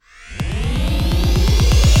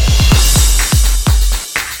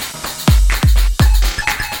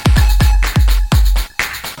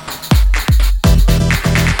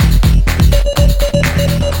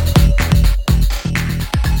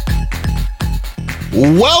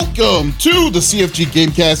Welcome to the CFG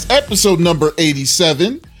GameCast, episode number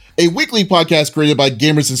 87, a weekly podcast created by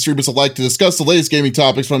gamers and streamers alike to discuss the latest gaming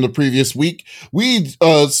topics from the previous week. We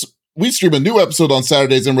stream a new episode on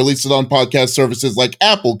Saturdays and release it on podcast services like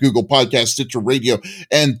Apple, Google Podcasts, Stitcher Radio,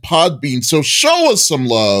 and Podbean. So show us some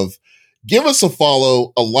love. Give us a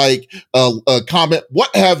follow, a like, a comment,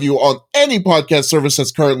 what have you on any podcast service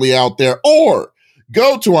that's currently out there, or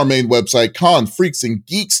go to our main website, Con Freaks and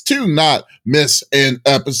Geeks, to not miss an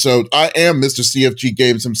episode. I am Mr. CFG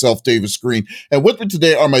Games himself, Davies Green, and with me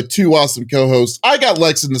today are my two awesome co-hosts. I got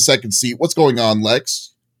Lex in the second seat. What's going on,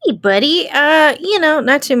 Lex? Hey, buddy.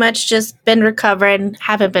 Not too much. Just been recovering.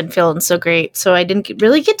 Haven't been feeling so great, so I didn't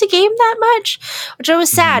really get to game that much, which I was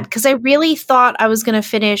sad because I really thought I was going to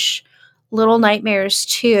finish Little Nightmares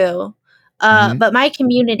 2. But my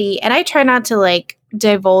community, and I try not to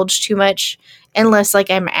divulge too much unless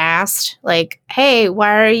I'm asked, hey,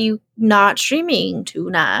 why are you not streaming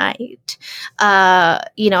tonight?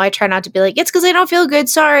 I try not to be it's because I don't feel good.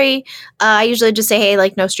 Sorry. I usually just say,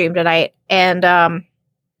 hey, no stream tonight. And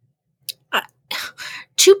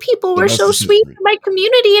two people were so sweet in my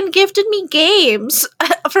community and gifted me games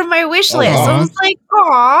from my wish list. I was like,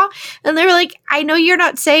 aw. And they were like, I know you're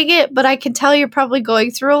not saying it, but I can tell you're probably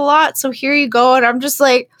going through a lot. So here you go. And I'm just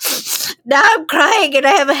now I'm crying and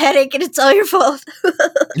I have a headache and it's all your fault.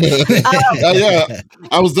 Yeah.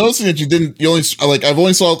 I was noticing that I've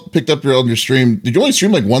only picked up on your stream. Did you only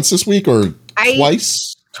stream once this week or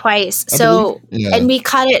twice? Twice. And we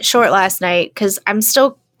cut it short last night because I'm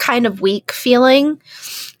still kind of weak feeling,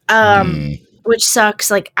 which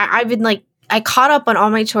sucks. I've been I caught up on all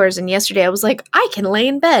my chores, and yesterday I was I can lay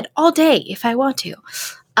in bed all day if I want to.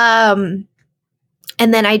 And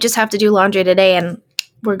then I just have to do laundry today, and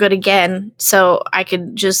we're good again. So I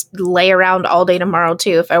could just lay around all day tomorrow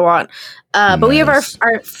too if I want. But we have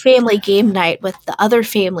our family game night with the other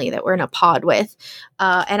family that we're in a pod with.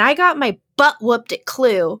 And I got my butt whooped at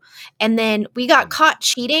Clue. And then we got caught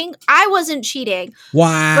cheating. I wasn't cheating.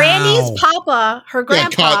 Wow. Brandy's papa, her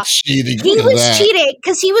grandpa, caught cheating. He was cheating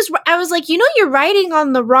because I was like, you're writing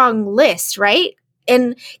on the wrong list, right?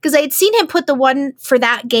 And because I had seen him put the one for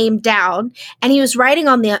that game down, and he was writing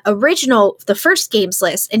on the original, the first game's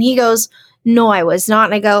list. And he goes, no, I was not.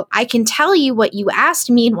 And I go, I can tell you what you asked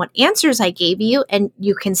me and what answers I gave you, and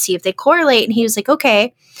you can see if they correlate. And he was like,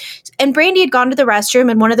 okay. And Brandy had gone to the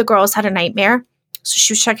restroom, and one of the girls had a nightmare. So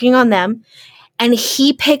she was checking on them. And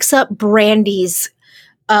he picks up Brandy's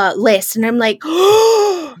list. And I'm like,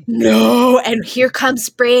 oh, no. And here comes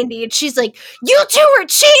Brandy. And she's like, you two are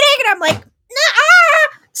cheating. And I'm like, nah.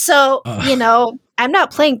 So, I'm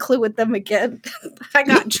not playing Clue with them again. I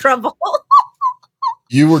got in trouble.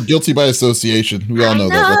 You were guilty by association. We all know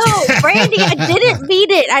that. No, Brandy, I didn't mean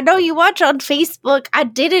it. I know you watch on Facebook. I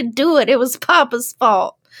didn't do it. It was Papa's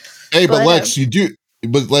fault. Hey, but Lex, you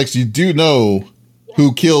do know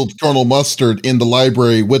who killed Colonel Mustard in the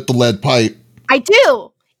library with the lead pipe. I do.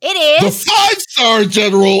 It is the 5-star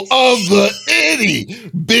general of the itty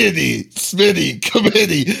bitty Smitty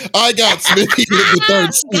committee. I got Smitty in the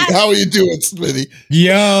third seat. How are you doing, Smitty?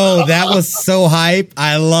 Yo, that was so hype.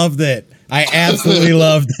 I loved it. I absolutely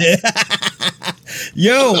loved it.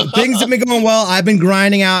 Yo, things have been going well. I've been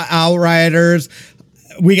grinding out Outriders.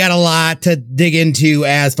 We got a lot to dig into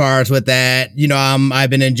as far as with that. I've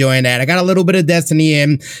been enjoying that. I got a little bit of Destiny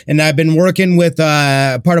in, and I've been working with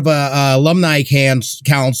part of a alumni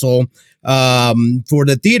council for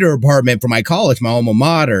the theater department for my college, my alma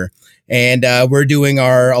mater. And we're doing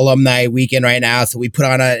our alumni weekend right now. So we put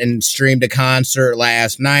on and streamed a concert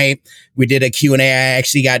last night. We did a Q&A. I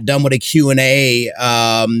actually got done with a Q&A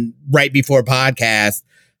right before podcast.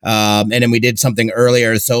 And then we did something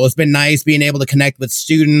earlier. So it's been nice being able to connect with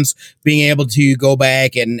students, being able to go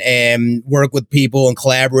back and work with people and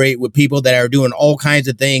collaborate with people that are doing all kinds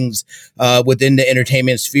of things within the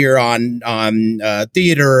entertainment sphere on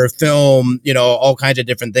theater, film, all kinds of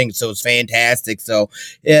different things. So it's fantastic. So,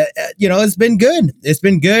 it's been good. It's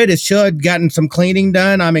been good. It's chill. I've gotten some cleaning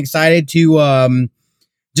done. I'm excited to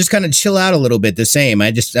just kind of chill out a little bit. The same.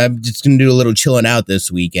 I'm just going to do a little chilling out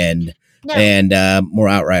this weekend. No. And more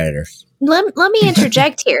Outriders. Let me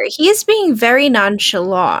interject here. He is being very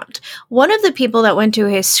nonchalant. One of the people that went to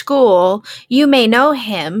his school, you may know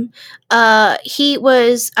him. He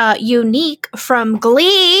was Unique from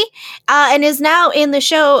Glee and is now in the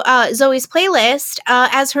show Zoe's Playlist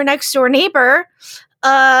as her next door neighbor.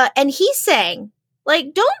 And he sang,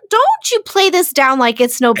 don't you play this down like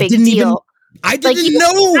it's no big deal. I didn't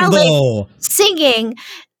know, though. Singing.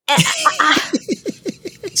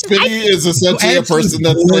 Smitty is essentially a person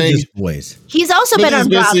that's saying voice. He's also been on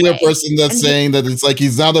basically Broadway. a person that's saying that it's like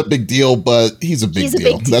he's not a big deal, but he's a big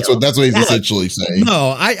deal. That's what he's essentially saying.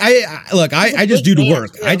 No, I just do the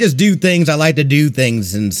work. Too. I just do things. I like to do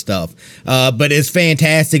things and stuff. But it's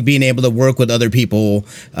fantastic being able to work with other people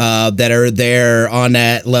that are there on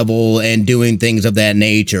that level and doing things of that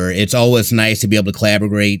nature. It's always nice to be able to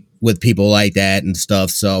collaborate with people like that and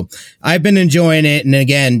stuff. So I've been enjoying it. And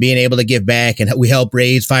again, being able to give back, and we help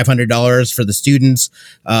raise $500 for the students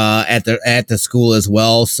at the school as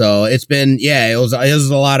well. So it's been, it was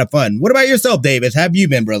a lot of fun. What about yourself, Davis? How have you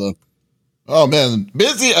been, brother? Oh man,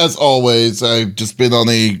 busy as always. I've just been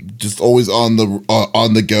always on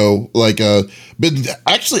the go. Been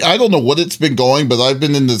actually, I don't know what it's been going, but I've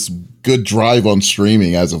been in this good drive on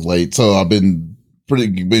streaming as of late. So I've been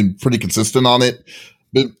pretty consistent on it.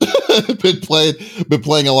 Been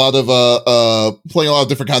playing a lot of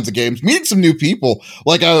different kinds of games, meeting some new people.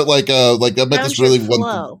 I met this really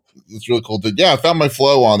cool dude. Yeah, I found my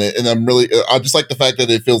flow on it, and I just like the fact that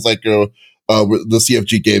it feels like the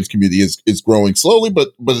CFG games community is growing slowly, but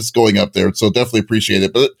it's going up there. So definitely appreciate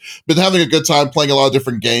it. But been having a good time playing a lot of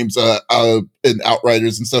different games in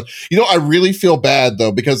Outriders and stuff. I really feel bad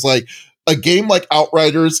though, because a game like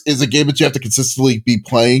Outriders is a game that you have to consistently be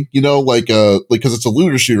playing, because it's a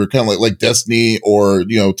looter shooter, kind of like Destiny or,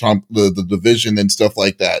 the Division and stuff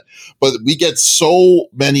like that. But we get so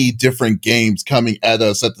many different games coming at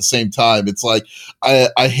us at the same time. It's like,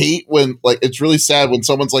 I hate when, it's really sad when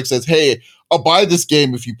someone's says, hey, I'll buy this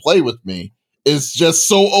game if you play with me. It's just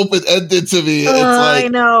so open-ended to me. It's I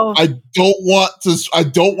know. I don't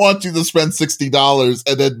want you to spend $60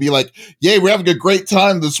 and then be like, yay, we're having a great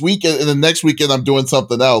time this weekend, and the next weekend I'm doing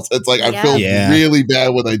something else. It's like I feel really bad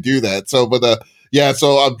when I do that. So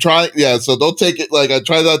so I'm trying, so don't take it I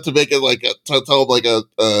try not to make it tell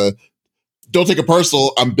them don't take it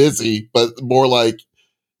personal, I'm busy, but more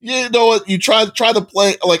you know what? You try to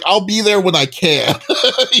play. I'll be there when I can,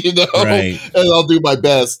 right. And I'll do my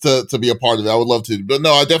best to be a part of it. I would love to, but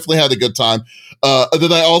no, I definitely had a good time. And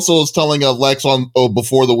then I also was telling Lex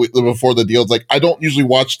before the deal. It's I don't usually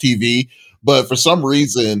watch TV, but for some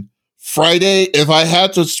reason, Friday, if I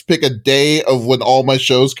had to pick a day of when all my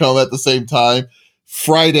shows come at the same time,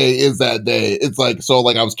 Friday is that day. It's I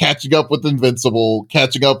was catching up with Invincible,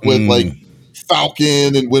 catching up with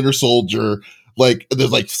Falcon and Winter Soldier.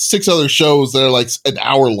 There's 6 other shows that are an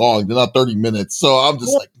hour long. They're not 30 minutes. So I'm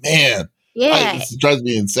just man, it drives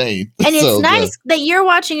me insane. And it's nice that you're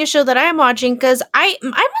watching a show that I'm watching, because I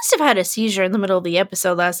must have had a seizure in the middle of the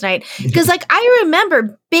episode last night. Because I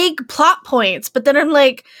remember big plot points, but then I'm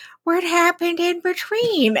like, what happened in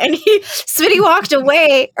between? And Smitty walked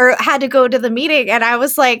away or had to go to the meeting, and I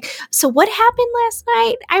was like, so what happened last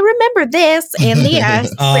night? I remember this and the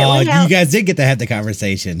you guys did get to have the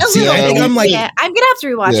conversation. I'm gonna have to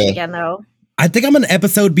rewatch it again though. I think I'm an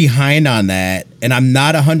episode behind on that, and I'm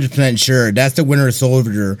not 100% sure. That's the Winter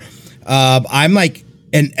Soldier. I'm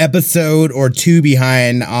an episode or 2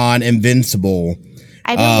 behind on Invincible.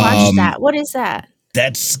 I haven't watched that. What is that?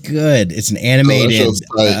 That's good. It's an animated. It's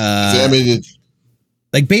animated.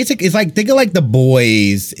 Basic. It's think of The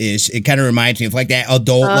Boys ish. It kind of reminds me of that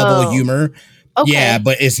adult level humor. Okay. Yeah,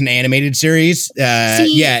 but it's an animated series.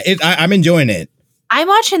 I'm enjoying it. I'm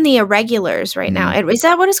watching The Irregulars right now. Is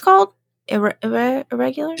that what it's called?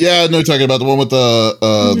 Irregular? Yeah, no, you're talking about the one with the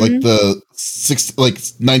the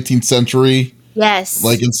 19th century. Yes.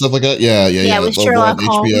 And stuff like that. Yeah. With Sherlock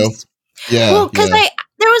Holmes. HBO. Yeah. Well, because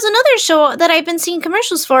there was another show that I've been seeing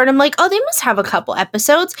commercials for, and I'm like, oh, they must have a couple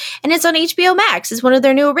episodes, and it's on HBO Max. It's one of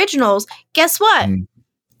their new originals. Guess what?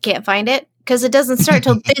 Can't find it because it doesn't start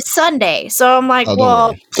till this Sunday. So I'm like,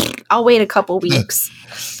 I'll wait a couple weeks.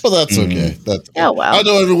 Well, that's okay. Oh, well. I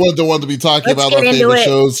know everyone don't want to be talking about our favorite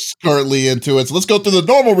shows currently into it. So let's go through the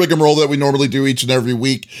normal rigmarole that we normally do each and every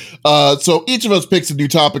week. So each of us picks a new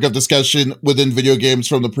topic of discussion within video games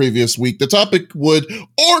from the previous week. The topic would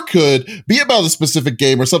or could be about a specific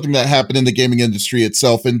game or something that happened in the gaming industry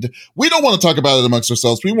itself. And we don't want to talk about it amongst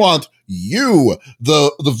ourselves. We want you,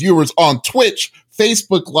 the viewers on Twitch,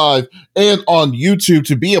 Facebook Live, and on YouTube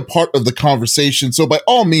to be a part of the conversation. So by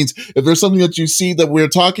all means, if there's something that you see that we're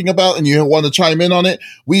talking about and you want to chime in on it,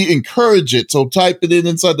 we encourage it. So type it in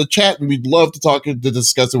inside the chat, and we'd love to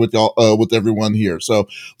discuss it with y'all, with everyone here. So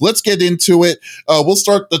let's get into it. We'll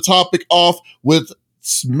start the topic off with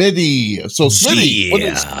Smitty. So Smitty,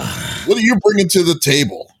 what are you bringing to the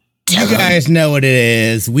table? You guys know what it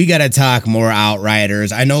is. We got to talk more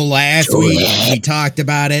Outriders. I know last week we talked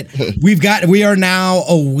about it. We are now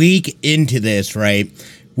a week into this, right?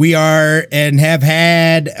 We are and have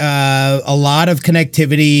had a lot of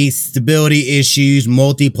connectivity, stability issues,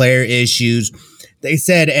 multiplayer issues. They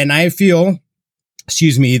said, and I feel,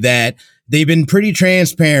 that they've been pretty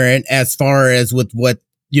transparent as far as with what,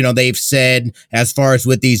 they've said as far as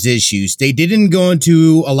with these issues. They didn't go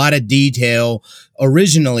into a lot of detail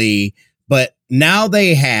originally, but now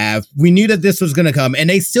they have. We knew that this was going to come, and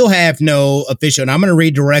they still have no official. And I'm going to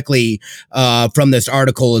read directly from this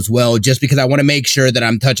article as well, just because I want to make sure that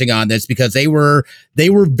I'm touching on this, because they were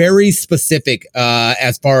very specific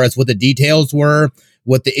as far as what the details were,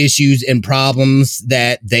 what the issues and problems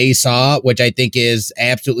that they saw, which I think is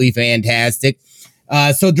absolutely fantastic.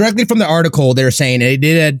 So directly from the article, they're saying they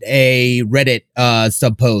did a Reddit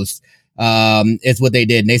sub post. Is what they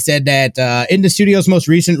did. And they said that in the studio's most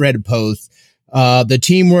recent Reddit post, the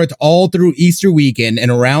team worked all through Easter weekend and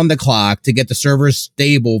around the clock to get the servers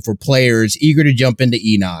stable for players eager to jump into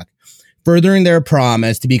Enoch, furthering their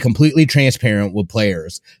promise to be completely transparent with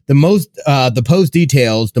players. The post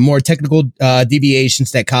details the more technical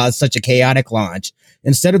deviations that caused such a chaotic launch.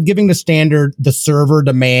 Instead of giving the server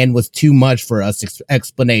demand was too much for us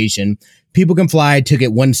explanation, People Can Fly took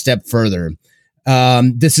it one step further.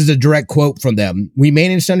 This is a direct quote from them. We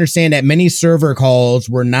managed to understand that many server calls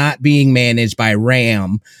were not being managed by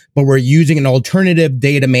RAM, but were using an alternative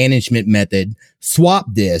data management method,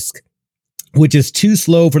 swap disk, which is too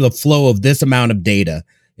slow for the flow of this amount of data,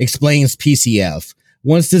 explains PCF.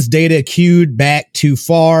 Once this data queued back too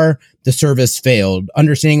far, the service failed.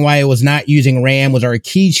 Understanding why it was not using RAM was our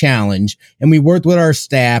key challenge, and we worked with our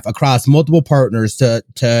staff across multiple partners to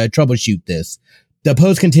troubleshoot this. The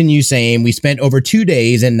post continues saying, we spent over 2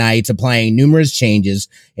 days and nights applying numerous changes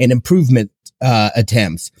and improvement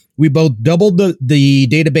attempts. We both doubled the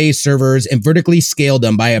database servers and vertically scaled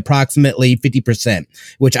them by approximately 50%,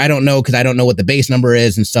 which I don't know because I don't know what the base number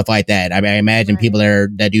is and stuff like that. I imagine people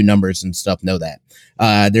that do numbers and stuff know that.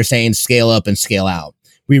 They're saying scale up and scale out.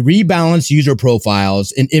 We rebalanced user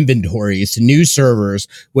profiles and inventories to new servers,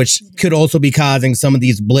 which could also be causing some of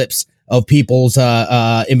these blips of people's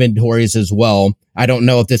inventories as well. I don't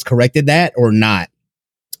know if this corrected that or not.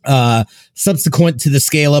 Subsequent to the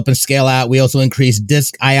scale up and scale out, we also increased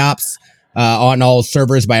disk IOPS on all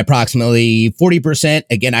servers by approximately 40%.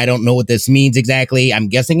 Again, I don't know what this means exactly. I'm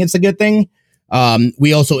guessing it's a good thing.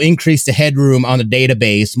 We also increased the headroom on the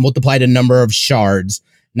database, multiplied the number of shards,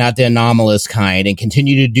 not the anomalous kind, and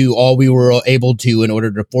continue to do all we were able to in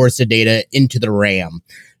order to force the data into the RAM.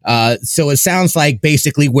 So it sounds like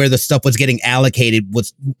basically where the stuff was getting allocated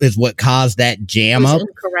is what caused that jam up.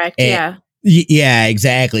 Correct. Yeah. Yeah,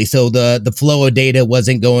 exactly. So the flow of data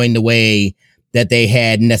wasn't going the way that they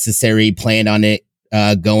had necessarily planned on it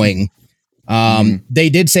going. They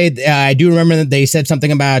did say, I do remember that they said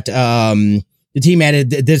something about the team added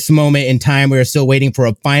this moment in time. We are still waiting for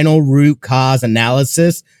a final root cause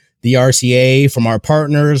analysis, the RCA from our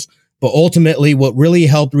partners. But ultimately, what really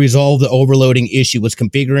helped resolve the overloading issue was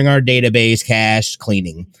configuring our database cache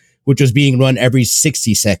cleaning, which was being run every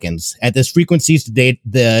 60 seconds. At this frequency, the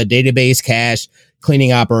database cache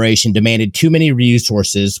cleaning operation demanded too many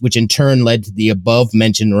resources, which in turn led to the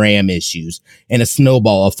above-mentioned RAM issues and a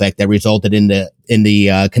snowball effect that resulted in the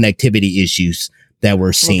connectivity issues that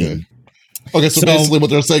we're seeing. Okay, so basically what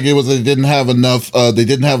they're saying was they didn't have enough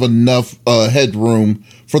headroom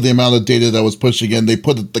for the amount of data that was pushing in. They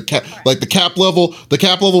put it the cap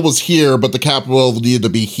level was here, but the cap level needed to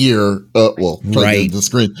be here. Right. The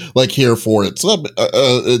screen like here for it. So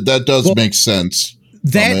that does make sense.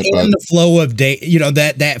 That and the flow of data,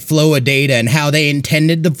 that flow of data and how they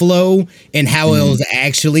intended the flow and how it was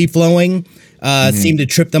actually flowing seemed to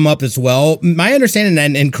trip them up as well. My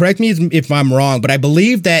understanding, and correct me if I'm wrong, but I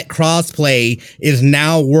believe that crossplay is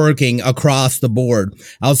now working across the board.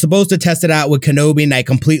 I was supposed to test it out with Kenobi, and I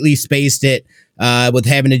completely spaced it with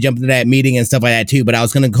having to jump into that meeting and stuff like that too. But I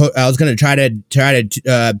was gonna try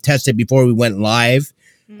to test it before we went live.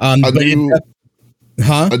 I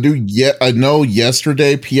know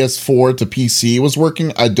yesterday PS4 to PC was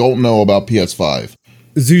working. I don't know about PS5.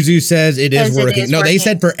 Zuzu says it is working. They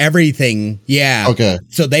said for everything. Yeah. Okay.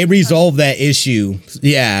 So they resolved that issue.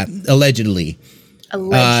 Yeah. Allegedly.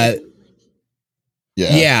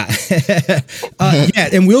 Yeah.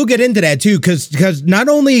 And we'll get into that too, because not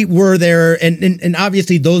only were there, and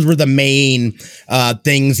obviously those were the main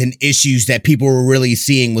things and issues that people were really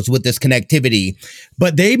seeing was with this connectivity,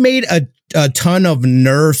 but they made a ton of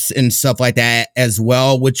nerfs and stuff like that as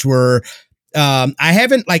well, which were,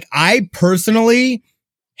 I personally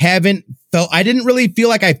I didn't really feel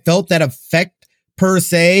like I felt that effect per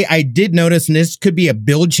se. I did notice, and this could be a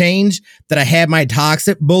build change, that I had my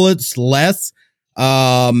toxic bullets less.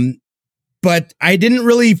 but I didn't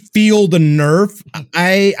really feel the nerf.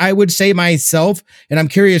 I would say myself, and I'm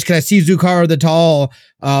curious because I see Zukara the Tall.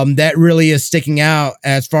 That really is sticking out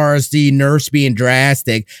as far as the nerfs being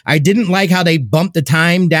drastic. I didn't like how they bumped the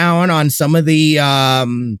time down on some of the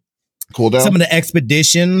cooldown, some of the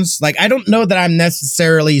expeditions. Like, I don't know that I'm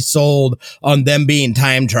necessarily sold on them being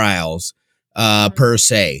time trials per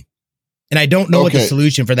se, and I don't know what the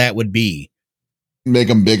solution for that would be. Make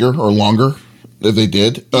them bigger or longer. If they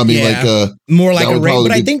did, I mean, more like a raid.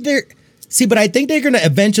 But I think they're going to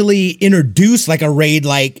eventually introduce like a raid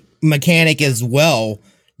like mechanic as well.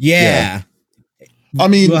 Yeah. I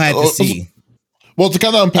mean, we'll have to see. Well, to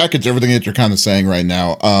kind of unpackage everything that you're kind of saying right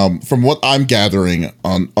now, from what I'm gathering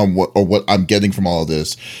on what I'm getting from all of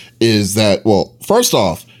this is that, well, first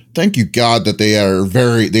off, thank you God that they are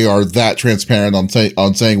that transparent on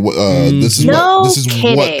saying this is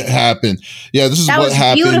what happened. Yeah, this is what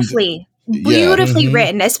happened. Beautifully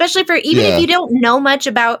written, especially for even if you don't know much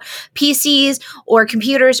about PCs or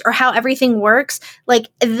computers or how everything works. Like,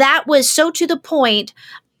 that was so to the point.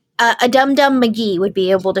 A dumb McGee would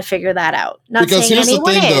be able to figure that out. Not because saying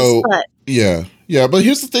anyone is, but yeah. But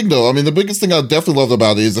here's the thing, though. I mean, the biggest thing I definitely love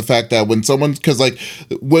about it is the fact that when someone, because like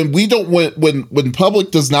when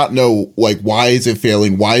public does not know, like, why is it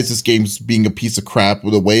failing? Why is this game being a piece of crap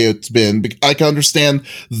the way it's been? I can understand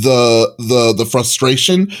the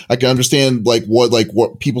frustration. I can understand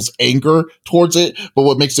what people's anger towards it. But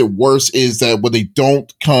what makes it worse is that when they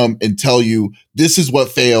don't come and tell you this is what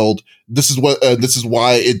failed. This is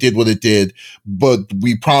why it did what it did, but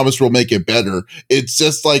we promise we'll make it better. It's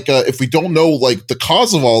just like, if we don't know, like, the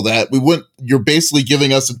cause of all that, you're basically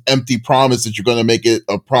giving us an empty promise that you're going to make it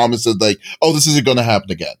a promise of like, oh, this isn't going to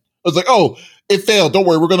happen again. It's like, oh, it failed. Don't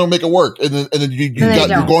worry, we're going to make it work. And then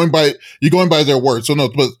you're going by their word.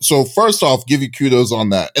 So first off, give you kudos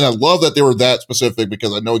on that. And I love that they were that specific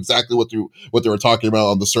because I know exactly what they were talking about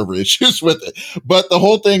on the server issues with it. But the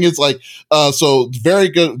whole thing is like, so very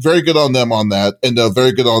good on them on that, and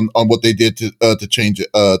very good on what they did to change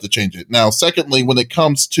it. Now, secondly, when it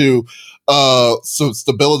comes to so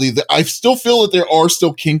stability, I still feel that there are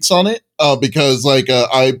still kinks on it. Because like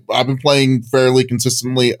I've been playing fairly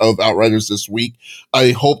consistently of Outriders this week.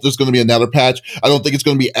 I hope there's going to be another patch. I don't think it's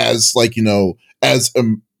going to be as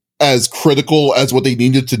as critical as what they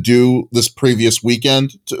needed to do this previous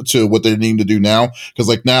weekend to what they need to do now. Because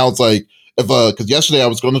like now it's like because yesterday I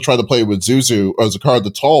was going to try to play with Zuzu or Zakar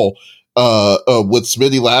the Tall with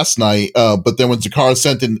Smitty last night, but then when Zakar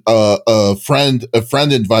sent in an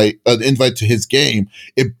invite to his game,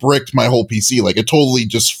 it bricked my whole PC. Like, it totally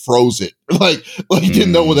just froze it. like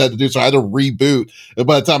didn't know what I had to do, so I had to reboot. And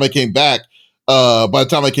by the time I came back,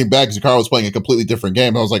 Zakar was playing a completely different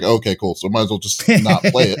game. I was like, okay, cool. So might as well just not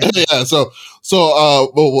play it.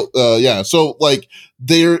 Yeah. So like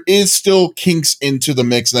there is still kinks into the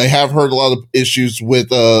mix, and I have heard a lot of issues with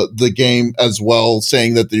the game as well,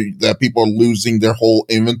 saying that people are losing their whole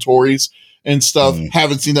inventories and stuff.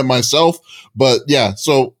 Haven't seen it myself, but yeah,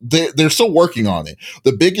 so they're still working on it.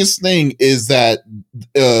 The biggest thing is that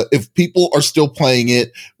if people are still playing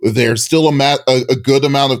it, there's still a good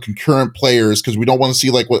amount of concurrent players, because we don't want to see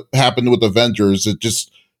like what happened with Avengers. It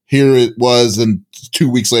just, here it was, and 2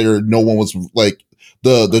 weeks later, no one was like,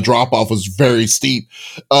 the drop off was very steep.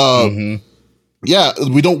 Yeah,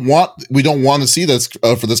 we don't want to see this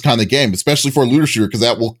for this kind of game, especially for a looter shooter, because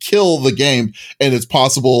that will kill the game and its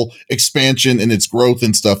possible expansion and its growth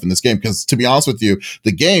and stuff in this game. Because to be honest with you,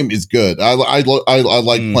 the game is good. I like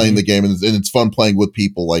playing the game, and it's fun playing with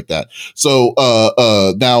people like that. So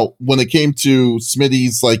now when it came to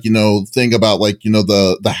Smitty's thing about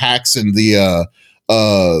the hacks and the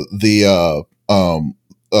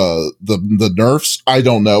nerfs, I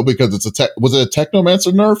don't know, because it's was it a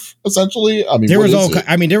Technomancer nerf essentially? I mean, there was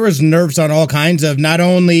there was nerfs on all kinds of not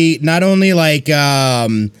only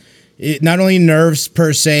nerfs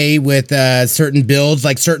per se with certain builds,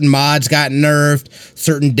 like certain mods got nerfed,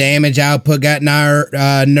 certain damage output got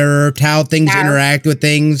nerfed, how things interact with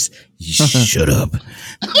things. Shut up.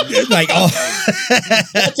 Like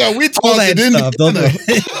that's how we talk it in stuff.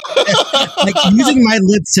 Like, using my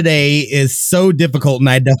lips today is so difficult, and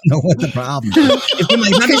I don't know what the problem is. It's been like,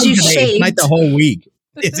 not only today, it's like the whole week.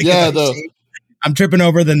 I'm tripping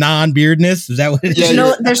over the non-beardness. Is that what it is?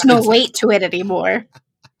 There's no weight to it anymore.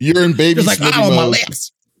 You're in baby. It's like, ow, my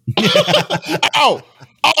lips. Ow,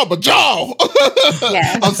 my jaw.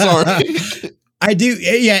 Yeah. I'm sorry. I do.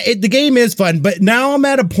 Yeah, the game is fun, but now I'm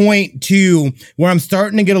at a point too where I'm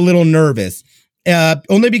starting to get a little nervous,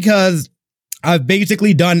 only because I've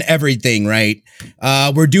basically done everything right.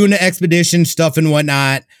 We're doing the expedition stuff and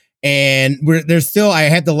whatnot, And I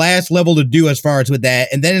had the last level to do as far as with that.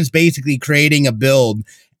 And then it's basically creating a build.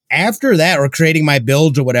 After that, or creating my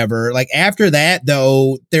builds or whatever, like after that,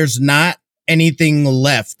 though, there's not anything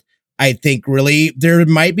left. I think really there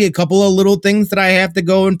might be a couple of little things that I have to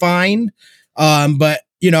go and find. But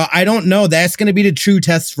I don't know. That's going to be the true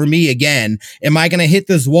test for me again. Am I going to hit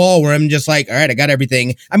this wall where I'm just like, all right, I got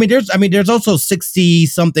everything. There's also 60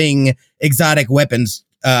 something exotic weapons.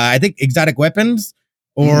 I think exotic weapons.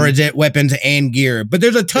 Or is it weapons and gear? But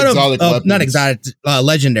there's a ton of not exotic,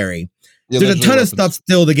 legendary. Yeah, there's a ton of stuff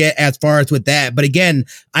still to get as far as with that. But again,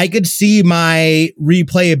 I could see my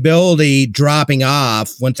replayability dropping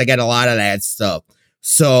off once I get a lot of that stuff.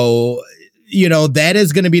 So, that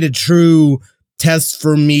is going to be the true test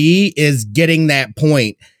for me, is getting that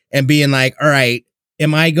point and being like, all right,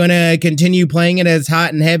 am I going to continue playing it as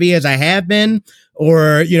hot and heavy as I have been?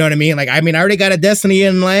 Or, you know what I mean? I already got a Destiny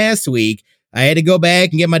in last week. I had to go back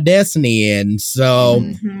and get my Destiny in. So,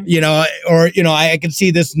 I can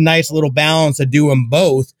see this nice little balance of doing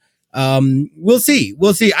both. We'll see.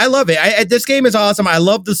 I love it. This game is awesome. I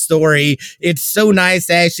love the story. It's so nice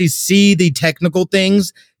to actually see the technical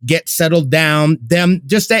things get settled down.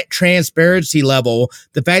 Just that transparency level,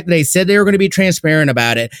 the fact that they said they were going to be transparent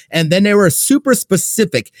about it. And then they were super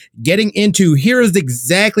specific, getting into here is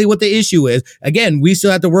exactly what the issue is. Again, we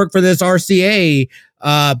still have to work for this RCA,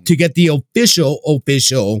 to get the official,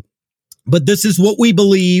 but this is what we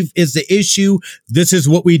believe is the issue. This is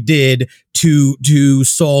what we did to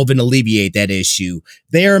solve and alleviate that issue.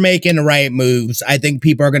 They are making the right moves. I think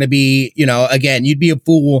people are going to be, again, you'd be a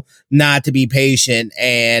fool not to be patient,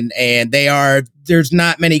 and there's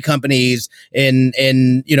not many companies in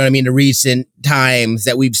the recent times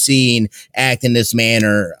that we've seen act in this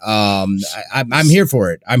manner. I'm here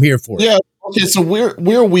for it. Yeah. Okay, so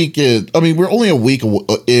we're a week in. We're only a week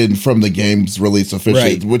in from the game's release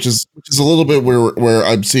officially, right, which is a little bit where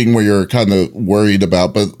I'm seeing where you're kind of worried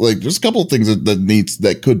about. But there's a couple of things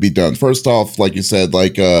that could be done. First off, like you said,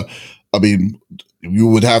 you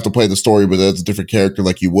would have to play the story, but that's a different character,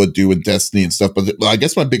 like you would do in Destiny and stuff. But I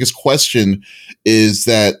guess my biggest question is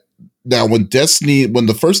that now when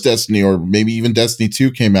the first Destiny, or maybe even Destiny 2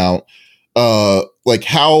 came out, how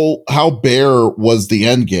bare was the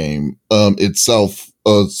end game itself,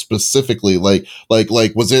 specifically?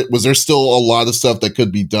 Was there still a lot of stuff that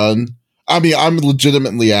could be done? I'm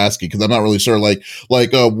legitimately asking because I'm not really sure.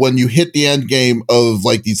 When you hit the end game of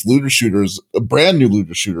these looter shooters, brand new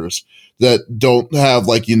looter shooters that don't have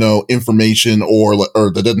information or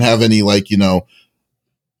that doesn't have any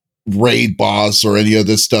raid boss or any of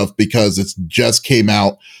this stuff because it's just came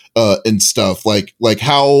out. And stuff what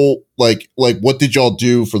did y'all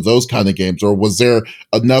do for those kind of games, or was there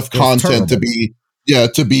enough content to be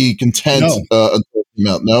content? Until it came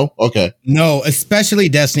out? No, okay, no, especially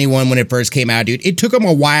Destiny 1 when it first came out, dude. It took them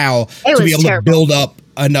a while to be able to build up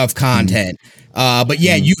enough content. But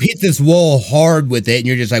yeah, you hit this wall hard with it and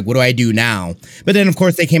you're just like, what do I do now? But then of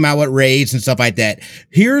course they came out with raids and stuff like that.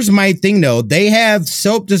 Here's my thing though. They have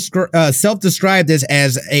self-described this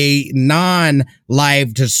as a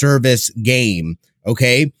non-live to service game.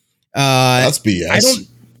 Okay. That's BS.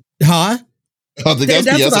 That's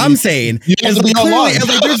what I'm saying. There's no way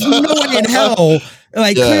in hell.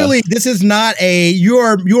 Clearly this is not you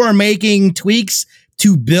are making tweaks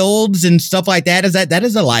to builds and stuff like that. That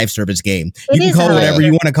is a live service game. You can call it whatever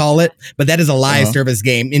you want to call it, but that is a live service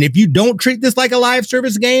game. And if you don't treat this like a live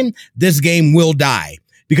service game, this game will die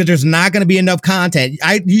because there's not going to be enough content.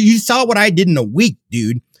 You saw what I did in a week,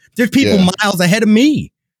 dude. There's people miles ahead of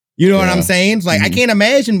me. You know what I'm saying? It's I can't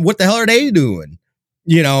imagine what the hell are they doing?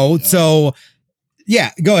 So yeah,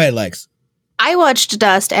 go ahead, Lex. I watched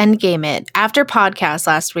Dust endgame it after podcast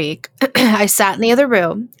last week. I sat in the other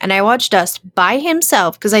room and I watched Dust by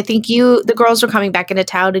himself because I think the girls were coming back into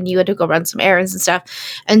town and you had to go run some errands and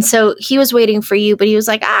stuff. And so he was waiting for you, but he was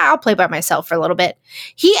like, I'll play by myself for a little bit.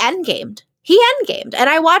 He endgamed and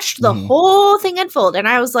I watched the whole thing unfold and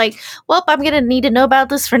I was like, well, I'm going to need to know about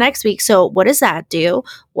this for next week. So what does that do?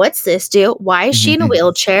 What's this do? Why is she in a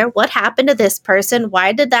wheelchair? What happened to this person?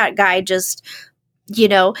 Why did that guy just...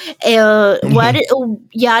 what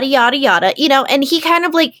yada yada yada, and he kind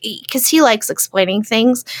of because he likes explaining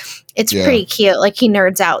things. It's pretty cute. He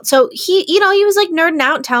nerds out. So he was nerding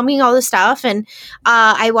out and telling me all this stuff. And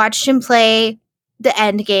I watched him play the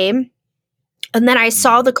end game. And then I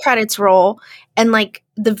saw the credits roll and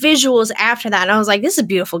the visuals after that. And I was like, this is a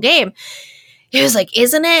beautiful game. He was like,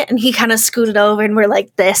 isn't it? And he kind of scooted over and we're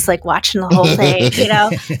like this, watching the whole thing,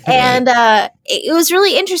 and it was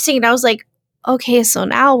really interesting. And I was like, okay, so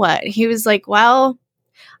now what? He was like, well,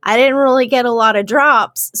 I didn't really get a lot of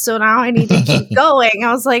drops, so now I need to keep going.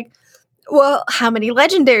 I was like, well, how many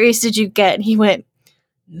legendaries did you get? And he went,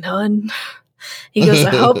 none. He goes,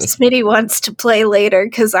 I hope Smitty wants to play later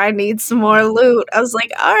because I need some more loot. I was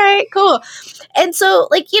like, all right, cool. And so,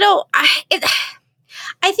 like, you know,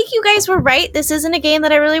 I think you guys were right. This isn't a game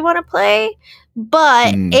that I really want to play.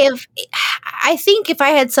 But if I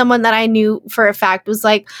had someone that I knew for a fact was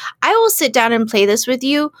like, I will sit down and play this with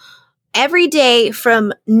you every day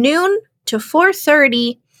from noon to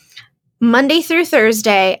 4:30, Monday through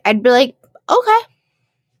Thursday, I'd be like, okay.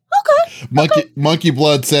 Monkey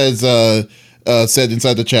Blood says said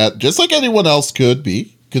inside the chat, just like anyone else could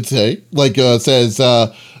say, like says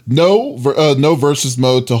no versus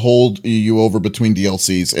mode to hold you over between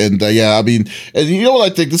DLCs. And yeah, I mean, and you know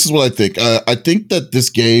what I think? This is what I think. I think that this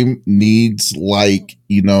game needs, like,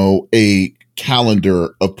 you know, a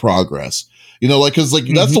calendar of progress. You know, like, because like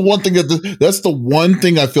that's the one thing that's the one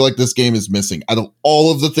thing I feel like this game is missing out of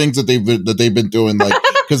all of the things that they've been doing, like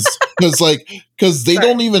because they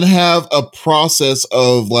don't even have a process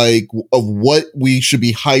of what we should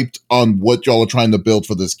be hyped on what y'all are trying to build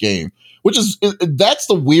for this game. Which is, that's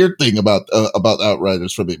the weird thing about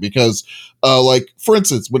Outriders for me, because like, for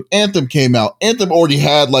instance, when Anthem came out, Anthem already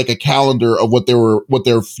had like a calendar of what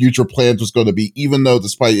their future plans was going to be, even though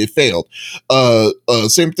despite it failed.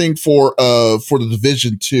 Same thing for the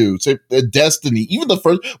Division 2, same, Destiny, even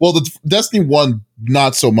the Destiny 1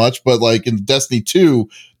 not so much, but like in Destiny 2,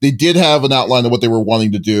 they did have an outline of what they were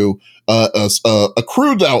wanting to do. A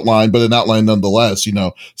crude outline, but an outline nonetheless, you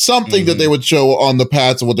know, something that they would show on the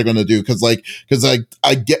paths of what they're going to do. Cause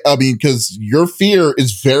your fear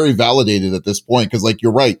is very validated at this point. Cause like,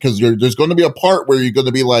 you're right. Cause there's going to be a part where you're going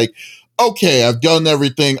to be like, okay, I've done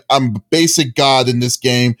everything. I'm basic God in this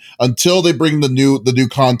game until they bring the new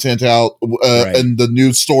content out and the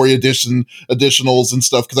new story additionals and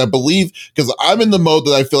stuff. Because I'm in the mode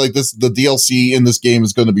that I feel like the DLC in this game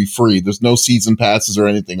is going to be free. There's no season passes or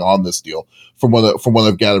anything on this deal from what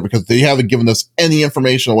I've gathered, because they haven't given us any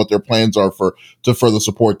information on what their plans are to further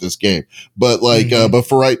support this game. But like, but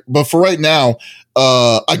for right now,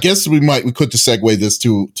 I guess we could just segue this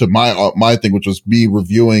to my thing, which was me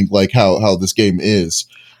reviewing like how this game is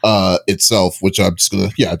itself, which I'm just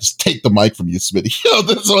gonna just take the mic from you, Smitty.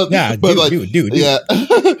 This one, dude. Yeah.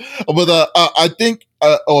 But I think.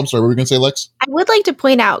 I'm sorry. What were we gonna say, Lex? I would like to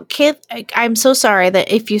point out, Kith. I'm so sorry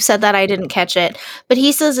that if you said that I didn't catch it, but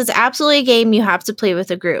he says it's absolutely a game you have to play with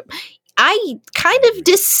a group. I kind of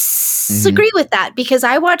disagree with that, because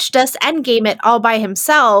I watched Dust Endgame it all by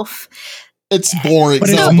himself. It's boring. But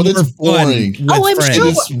it's boring. Oh, I'm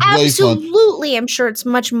sure. Absolutely. I'm sure it's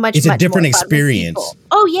much it's a different experience.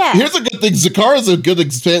 Oh, yeah. Here's a good thing. Zakara is a good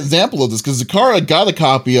example of this, because Zakara got a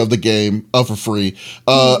copy of the game for free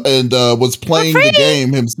and was playing the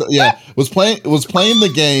game himself. Yeah, was playing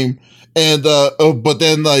the game. And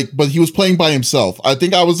but he was playing by himself. I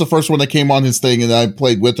think I was the first one that came on his thing, and I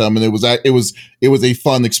played with him, and it was a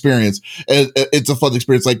fun experience. And it's a fun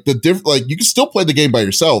experience. Like you can still play the game by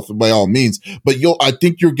yourself by all means, but I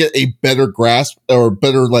think you'll get a better grasp, or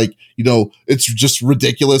better, like, you know, it's just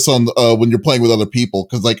ridiculous on when you're playing with other people,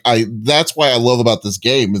 because that's why I love about this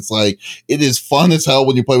game. It's like, it is fun as hell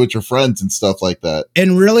when you play with your friends and stuff like that.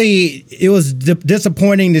 And really, it was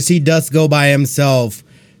disappointing to see Dust go by himself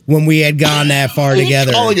when we had gone that far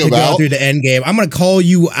together to go through the end game. I'm going to call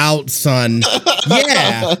you out, son.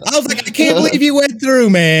 Yeah. I was like, I can't believe you went through,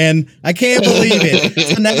 man. I can't believe it.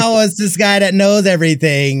 So now it's this guy that knows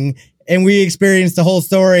everything, and we experienced the whole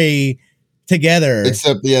story together.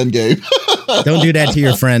 Except the end game. Don't do that to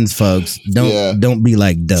your friends, folks. Don't be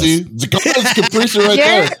like Dust. See, Zakara's capricious right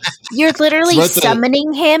there. You're literally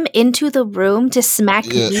summoning him into the room to smack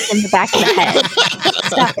you in the back of the head.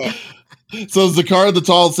 Stop it. So Zakara the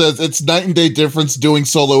Tall says it's night and day difference doing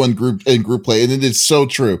solo and group play, and it is so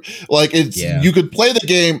true. Like, you could play the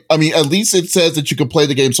game. I mean, at least it says that you could play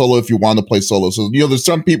the game solo if you want to play solo. So, you know, there's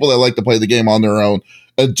some people that like to play the game on their own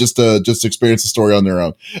and just experience the story on their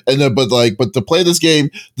own. And then, but to play this game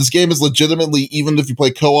is legitimately, even if you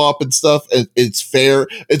play co-op and stuff, it's fair.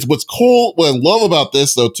 It's what's cool. What I love about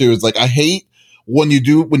this though too is, like, I hate when you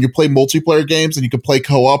play multiplayer games and you can play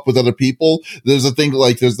co-op with other people. There's a thing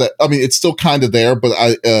like there's that. I mean, it's still kind of there, but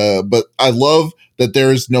I love that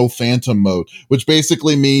there is no phantom mode, which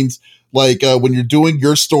basically means, like, when you're doing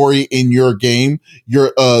your story in your game,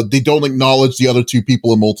 they don't acknowledge the other two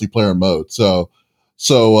people in multiplayer mode. So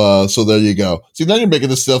there you go. See, now you're making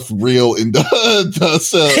this stuff real in towards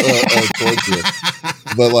you.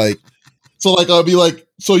 But like, so like, I'll be like,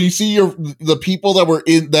 So you see the people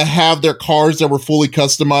that have their cars that were fully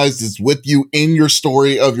customized is with you in your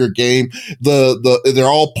story of your game. They're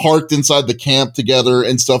all parked inside the camp together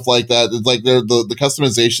and stuff like that. It's like the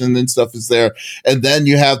customization and stuff is there. And then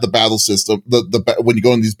you have the battle system, when you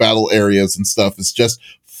go in these battle areas and stuff, it's just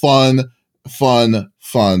fun.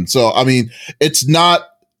 So, I mean, it's not,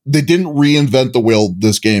 they didn't reinvent the wheel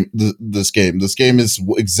this game. This game is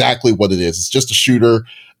exactly what it is. It's just a shooter.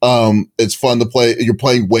 It's fun to play. You're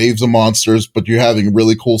playing waves of monsters, but you're having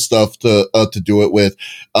really cool stuff to do it with.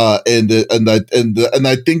 And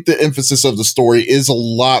I think the emphasis of the story is a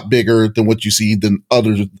lot bigger than what you see than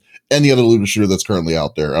any other looter shooter that's currently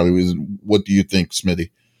out there. I mean, what do you think, Smitty?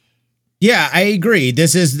 Yeah, I agree.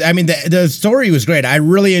 The story was great. I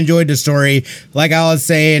really enjoyed the story. Like I was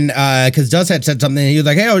saying, because Dust had said something. He was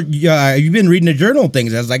like, hey, you've been reading the journal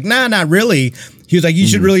things. I was like, nah, not really. He was like, you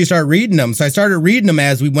should really start reading them. So I started reading them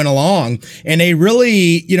as we went along. And they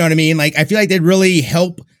really, you know what I mean? Like, I feel like they really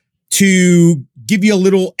help to give you a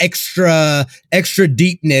little extra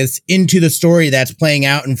deepness into the story that's playing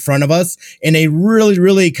out in front of us. And they really,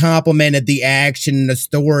 really complemented the action and the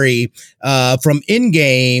story from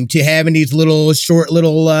in-game to having these short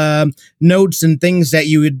notes and things that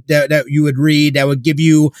you would read that would give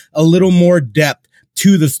you a little more depth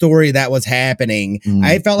to the story that was happening.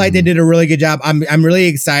 I felt like they did a really good job. I'm really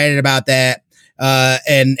excited about that.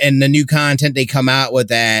 And the new content they come out with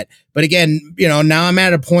that. But again, now I'm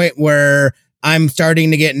at a point where I'm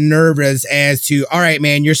starting to get nervous as to, all right,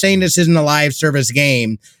 man, you're saying this isn't a live service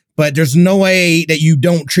game, but there's no way that you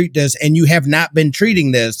don't treat this, and you have not been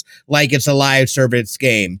treating this like it's a live service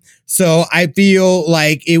game. So I feel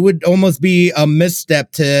like it would almost be a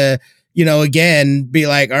misstep to, again, be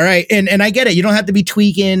like, all right. And I get it. You don't have to be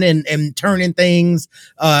tweaking and turning things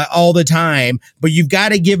all the time, but you've got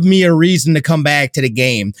to give me a reason to come back to the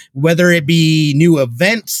game, whether it be new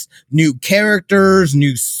events, new characters,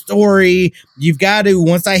 new story. You've got to,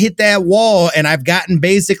 once I hit that wall and I've gotten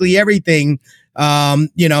basically everything,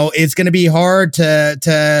 it's going to be hard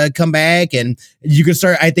to come back, and you can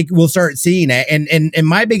start, I think we'll start seeing that. And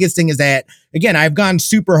my biggest thing is that, again, I've gone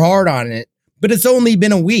super hard on it, but it's only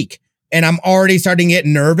been a week. And I'm already starting to get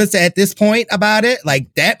nervous at this point about it.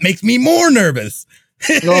 Like, that makes me more nervous.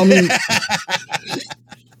 No, I mean,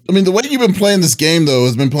 the way you've been playing this game, though,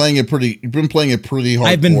 you've been playing it pretty hard.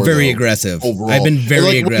 I've been very aggressive. Overall. I've been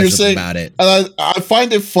very aggressive about it. And I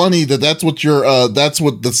find it funny that's what that's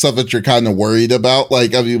what the stuff that you're kind of worried about.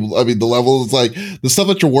 Like, I mean, the level is like the stuff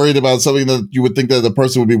that you're worried about is something that you would think that the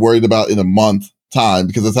person would be worried about in a month time,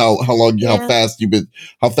 because that's how fast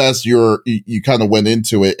you kind of went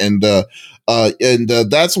into it. And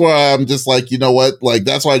that's why I'm just like, you know what, like,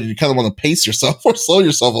 that's why you kind of want to pace yourself or slow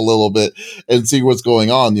yourself a little bit and see what's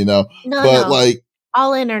going on, like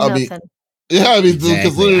all in or nothing. Yeah, I mean,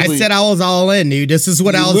 because literally, I said I was all in, dude. This is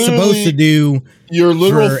what I was supposed to do. Your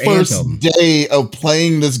literal first day of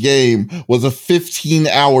playing this game was a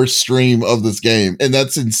 15-hour stream of this game, and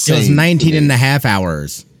that's insane. It was 19 and a half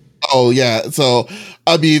hours. Oh yeah, so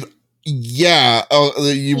I mean, yeah,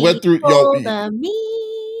 you went through.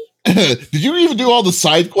 Did you even do all the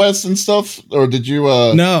side quests and stuff, or did you?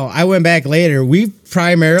 No, I went back later. We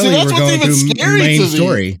primarily were going through main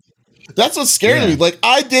story. That's what scared me. Like,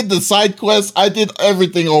 I did the side quests, I did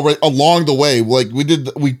everything along the way. Like, we did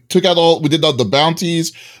all the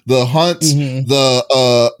bounties, the hunts,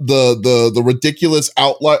 the ridiculous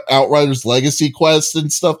Outriders legacy quests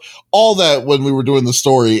and stuff. All that when we were doing the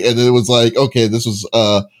story, and it was like, okay, this was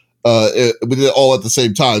we did it all at the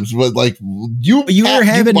same time. But like, you were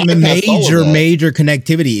having major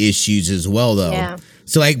connectivity issues as well, though. Yeah.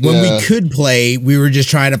 So like when we could play, we were just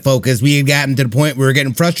trying to focus. We had gotten to the point where we were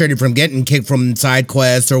getting frustrated from getting kicked from side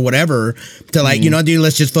quests or whatever to like, dude,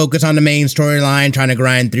 let's just focus on the main storyline, trying to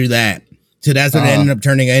grind through that. So that's what it ended up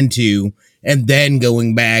turning into, and then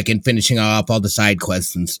going back and finishing off all the side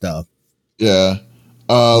quests and stuff. Yeah.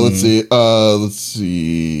 Let's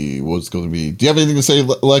see. What's going to be? Do you have anything to say,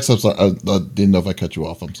 Lex? I'm sorry. I didn't know if I cut you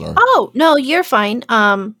off. I'm sorry. Oh, no, you're fine.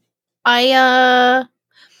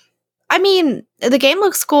 I mean, the game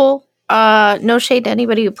looks cool. No shade to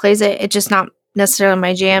anybody who plays it. It's just not necessarily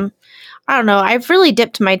my jam. I don't know. I've really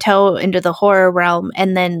dipped my toe into the horror realm,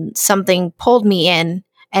 and then something pulled me in,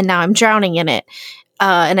 and now I'm drowning in it.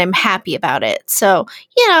 And I'm happy about it. So,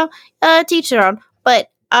 to each their own.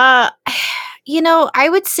 But, I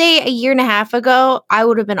would say a year and a half ago, I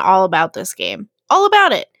would have been all about this game. All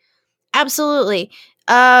about it. Absolutely.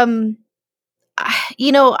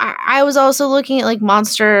 I was also looking at like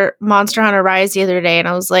Monster Hunter Rise the other day, and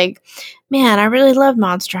I was like, man, I really love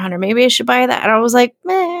Monster Hunter. Maybe I should buy that. And I was like,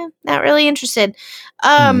 not really interested.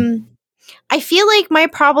 I I feel like my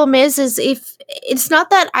problem is if it's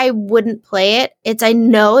not that I wouldn't play it, it's I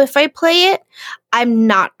know if I play it, I'm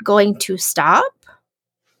not going to stop.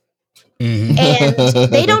 And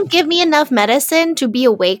they don't give me enough medicine to be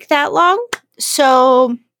awake that long.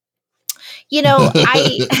 So, you know,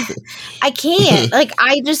 I can't. Like,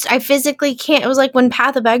 I physically can't. It was like when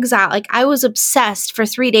Path of Exile, like, I was obsessed for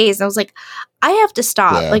 3 days. And I was like, I have to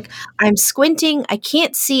stop. Yeah. Like, I'm squinting. I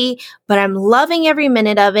can't see, but I'm loving every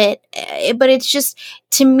minute of it. But it's just,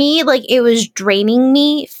 to me, like, it was draining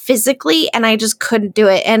me physically, and I just couldn't do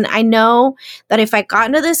it. And I know that if I got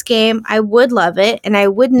into this game, I would love it, and I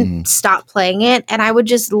wouldn't stop playing it. And I would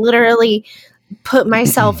just literally put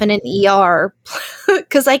myself in an ER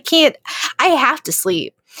because I have to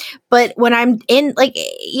sleep. But when I'm in, like,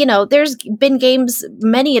 you know, there's been games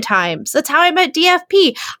many a times. That's how I met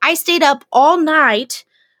DFP. I stayed up all night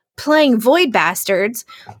playing Void Bastards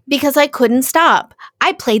because I couldn't stop.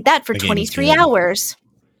 I played that for 23 hours.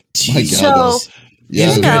 My God, So,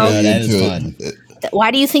 yeah, you know, that is fun. Why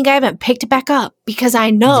do you think I haven't picked it back up? Because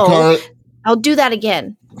I know I'll do that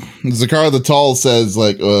again. Zakara the Tall says,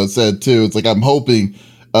 like, said too, it's like, I'm hoping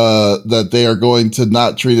that they are going to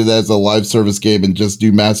not treat it as a live service game and just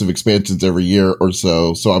do massive expansions every year or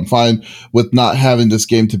so. So I'm fine with not having this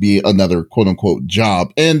game to be another quote unquote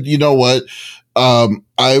job. And you know what?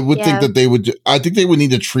 I would think that I think they would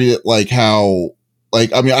need to treat it like how,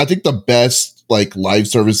 like, I mean, I think the best, like, live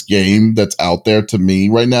service game that's out there to me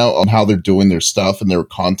right now on how they're doing their stuff and their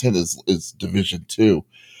content is Division 2.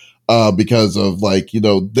 Because of, like, you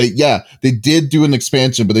know, they did do an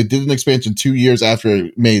expansion, but they did an expansion 2 years after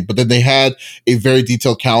it made, but then they had a very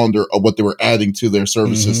detailed calendar of what they were adding to their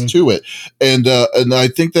services to it. And I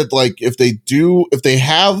think that, like, if they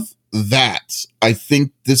have that, I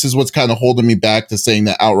think this is what's kind of holding me back to saying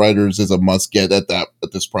that Outriders is a must get at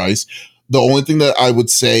this price. The only thing that I would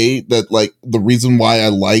say that, like, the reason why I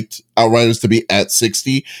liked Outriders to be at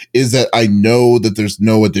 60 is that I know that there's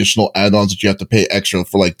no additional add-ons that you have to pay extra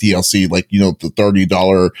for, like, DLC, like, you know, the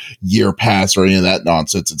 $30 year pass or any of that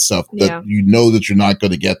nonsense and stuff that you know that you're not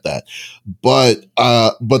going to get that. But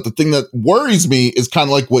the thing that worries me is kind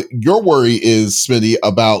of like what your worry is, Smitty,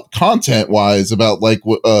 about content wise, about like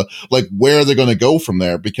where they're going to go from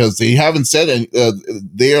there, because they haven't said any,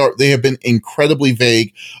 they have been incredibly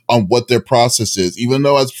vague on what their process is, even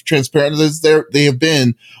though as transparent as they have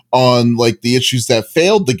been on, like, the issues that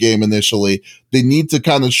failed the game initially. They need to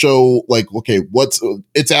kind of show, like, okay,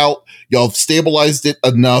 it's out. Y'all have stabilized it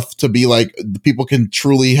enough to be like, the people can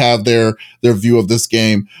truly have their view of this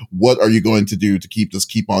game. What are you going to do to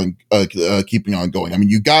keeping on going? I mean,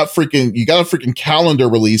 you got a freaking calendar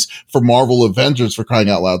release for Marvel Avengers, for crying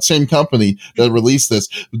out loud. Same company that released this.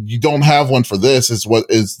 You don't have one for this, is what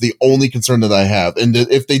is the only concern that I have. And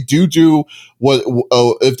if they do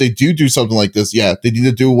something like this, they need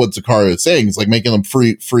to do what Zakara is saying. It's like making them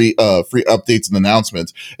free updates and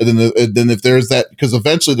announcements. And then if there's that, because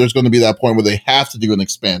eventually there's going to be that point where they have to do an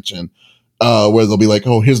expansion, where they'll be like,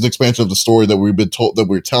 oh, here's an expansion of the story that we've been told that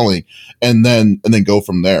we're telling, and then go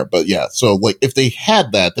from there. But yeah, so, like, if they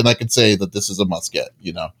had that, then I could say that this is a must get,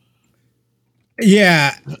 you know?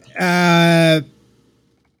 Yeah. Well,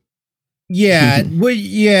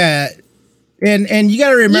 yeah. And you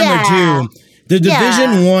got to remember too, the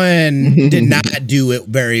Division 1 did not do it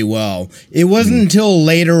very well. It wasn't until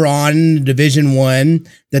later on in Division 1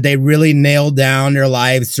 that they really nailed down their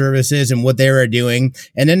live services and what they were doing.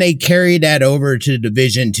 And then they carried that over to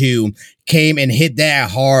Division 2, came and hit that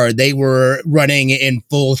hard. They were running in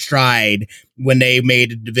full stride when they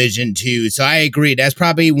made Division 2. So I agree. That's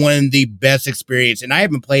probably one of the best experience. And I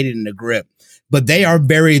haven't played it in the grip, but they are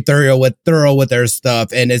very thorough with their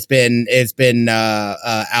stuff. And it's been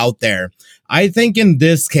out there. I think in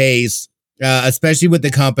this case, especially with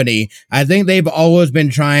the company, I think they've always been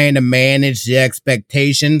trying to manage the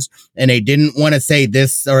expectations, and they didn't want to say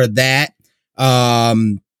this or that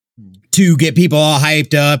to get people all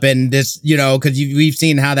hyped up. And this, you know, because we've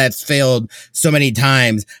seen how that's failed so many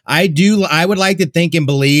times. I would like to think and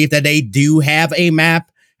believe that they do have a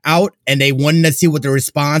map out and they wanted to see what the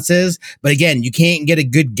response is. But again, you can't get a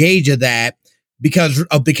good gauge of that because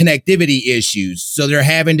of the connectivity issues. So they're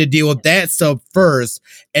having to deal with that stuff first.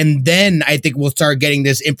 And then I think we'll start getting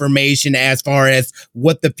this information as far as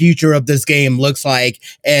what the future of this game looks like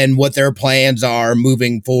and what their plans are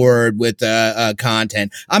moving forward with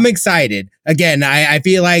content. I'm excited. Again, I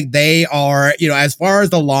feel like they are, you know, as far as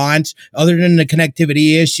the launch, other than the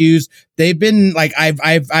connectivity issues, they've been like,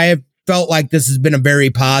 I've felt like this has been a very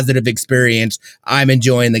positive experience. I'm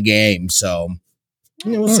enjoying the game. So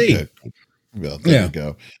we'll see. Well, there you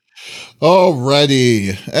go.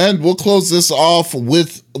 Alrighty. And we'll close this off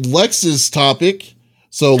with Lex's topic.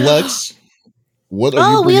 So, Lex, what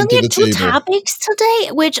are you we bringing only to the have two table? topics today.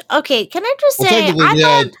 Which, okay, can I just Well, say, technically,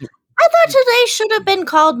 I thought today should have been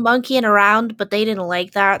called Monkeying Around, but they didn't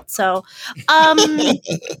like that. So,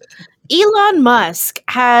 Elon Musk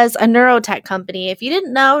has a neurotech company. If you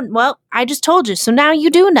didn't know, well, I just told you. So now you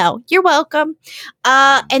do know. You're welcome.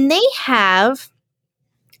 And they have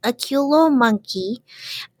a cute little monkey.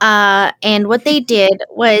 And what they did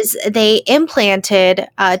was they implanted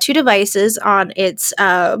two devices on its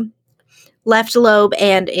left lobe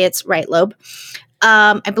and its right lobe.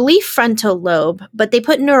 I believe frontal lobe, but they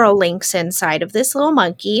put neural links inside of this little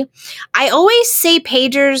monkey. I always say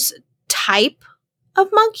Pager's type of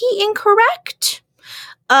monkey incorrect.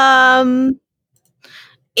 They're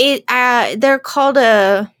called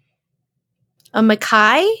a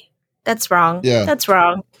Makai. That's wrong. Yeah. That's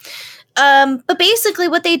wrong. But basically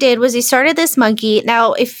what they did was they started this monkey.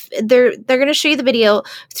 Now, if they're going to show you the video,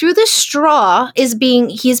 through the straw he's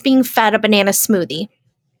being fed a banana smoothie.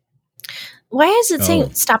 Why is it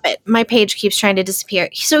saying, stop it? My page keeps trying to disappear.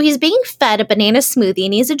 So he's being fed a banana smoothie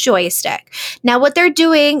and he has a joystick. Now what they're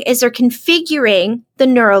doing is they're configuring the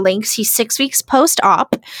Neuralinks. He's 6 weeks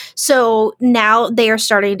post-op. So now they are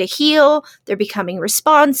starting to heal. They're becoming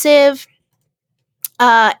responsive.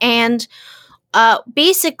 And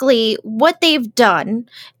basically what they've done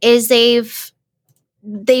is they've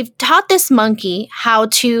taught this monkey how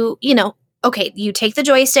to, okay, you take the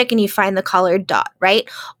joystick and you find the colored dot, right?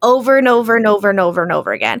 Over and over and over and over and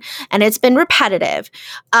over again. And it's been repetitive.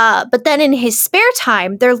 But then in his spare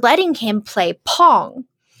time, they're letting him play Pong.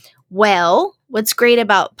 Well, what's great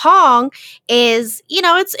about Pong is,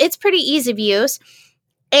 it's pretty easy of use.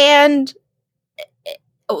 And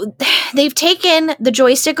they've taken the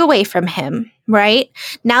joystick away from him, right?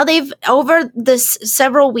 Now over this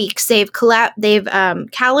several weeks, they've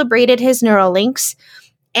calibrated his neural links.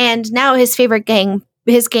 And now his favorite game,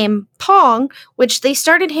 Pong, which they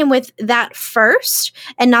started him with that first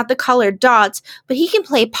and not the colored dots, but he can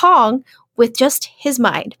play Pong with just his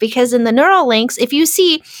mind, because in the neural links, you'll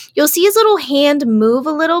see his little hand move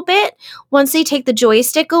a little bit once they take the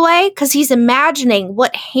joystick away, because he's imagining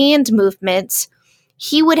what hand movements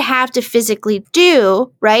he would have to physically do,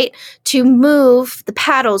 right, to move the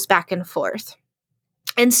paddles back and forth.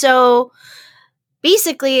 And so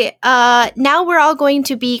basically, now we're all going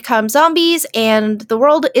to become zombies and the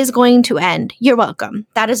world is going to end. You're welcome.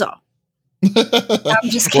 That is all. I'm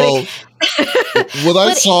just kidding.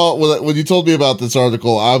 Well, when you told me about this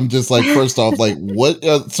article, I'm just like, first off, like, what?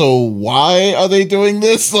 So why are they doing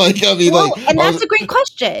this? Like, I mean, and that's a great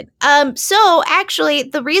question. So actually,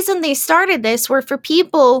 the reason they started this were for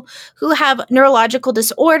people who have neurological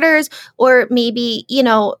disorders, or maybe,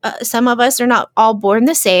 some of us are not all born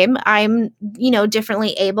the same. I'm,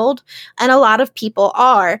 differently abled, and a lot of people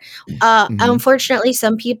are. Unfortunately,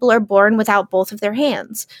 some people are born without both of their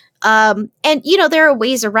hands. And, there are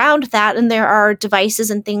ways around that, and there are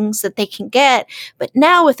devices and things that they can get. But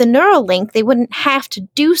now with a Neuralink, they wouldn't have to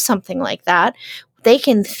do something like that. They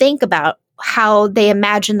can think about how they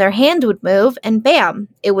imagine their hand would move, and bam,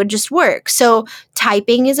 it would just work. So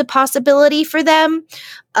typing is a possibility for them.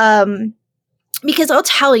 Because I'll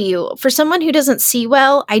tell you, for someone who doesn't see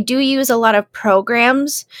well, I do use a lot of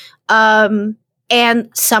programs. And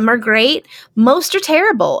some are great. Most are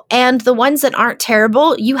terrible. And the ones that aren't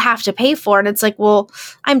terrible, you have to pay for. And it's like, well,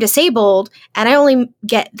 I'm disabled and I only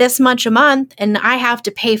get this much a month and I have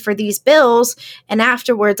to pay for these bills. And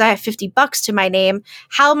afterwards, I have $50 to my name.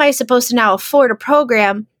 How am I supposed to now afford a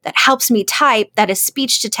program that helps me type, that is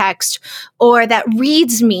speech to text, or that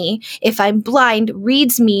reads me, if I'm blind,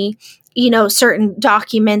 reads me, certain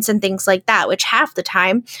documents and things like that, which half the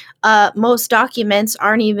time, most documents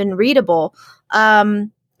aren't even readable.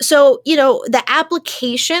 So, the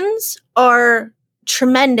applications are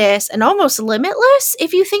tremendous and almost limitless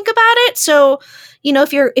if you think about it. So,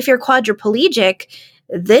 if you're quadriplegic,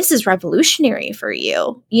 this is revolutionary for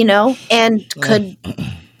you, and could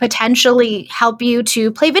potentially help you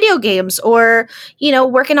to play video games or,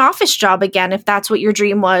 work an office job again, if that's what your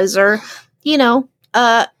dream was, or,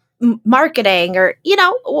 marketing, or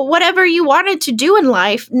whatever you wanted to do in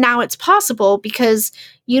life. Now it's possible because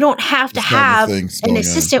you don't have to have an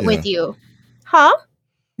assistant with you.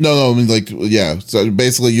 No, I mean, like, yeah. So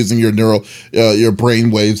basically using your your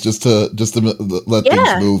brain waves just to let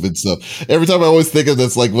things move and stuff. Every time I always think of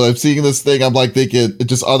this, like when I'm seeing this thing, I'm like thinking, it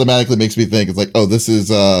just automatically makes me think, it's like, oh, this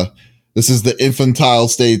is This is the infantile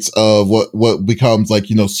states of what becomes like,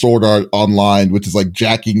 Sword Art Online, which is like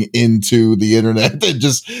jacking into the internet and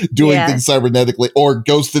just doing things cybernetically, or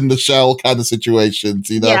Ghost in the Shell kind of situations,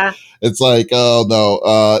 Yeah. It's like, oh no,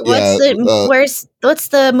 what's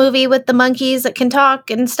the movie with the monkeys that can talk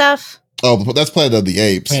and stuff? Oh, that's Planet of the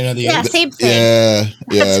Apes. Planet of the Apes. Same thing. Yeah.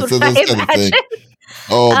 That's So what those kind of things.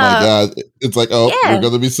 Oh my God. It's like, we're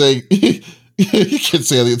going to be saying, you can't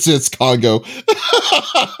say it. It's Congo.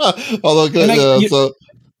 Although, I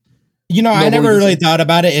never really thought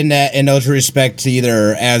about it in those respects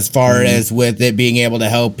either, as far as with it being able to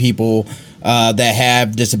help people that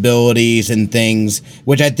have disabilities and things,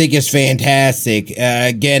 which I think is fantastic.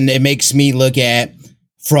 Again, it makes me look at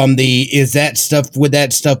would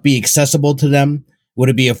that stuff be accessible to them? Would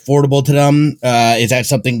it be affordable to them? Is that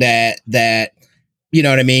something that you know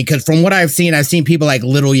what I mean? Because from what I've seen people like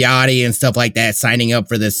Little Yachty and stuff like that signing up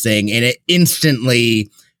for this thing, and it instantly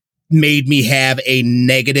made me have a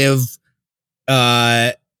negative.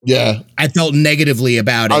 I felt negatively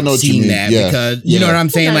about it seeing that because you know what I'm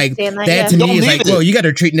saying? Like that to me is like, well, you got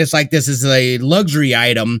to treat this like this is a luxury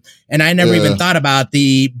item. And I never even thought about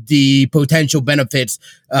the potential benefits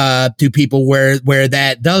to people where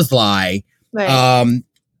that does lie. Right.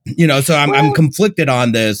 So I'm conflicted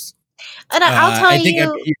on this. And I'll tell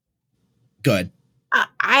you. Good.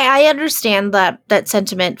 I understand that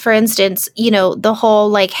sentiment. For instance, the whole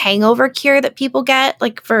like hangover cure that people get,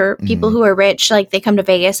 like for people who are rich, like they come to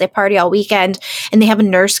Vegas, they party all weekend, and they have a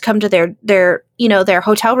nurse come to their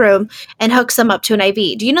hotel room and hooks them up to an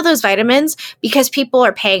IV. Do you know those vitamins? Because people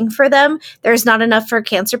are paying for them, there's not enough for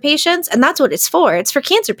cancer patients, and that's what it's for. It's for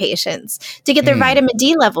cancer patients to get their vitamin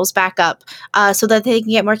D levels back up so that they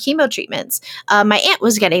can get more chemo treatments. My aunt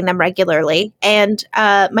was getting them regularly, and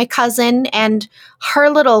my cousin and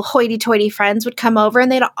her little hoity-toity friends would come over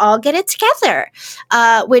and they'd all get it together,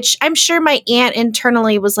 which I'm sure my aunt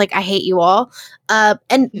internally was like, I hate you all,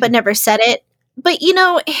 but never said it. But,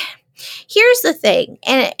 here's the thing,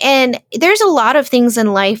 and there's a lot of things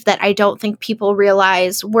in life that I don't think people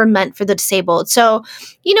realize were meant for the disabled. So,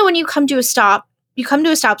 when you come to a stop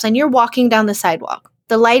sign, you're walking down the sidewalk.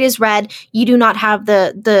 The light is red. You do not have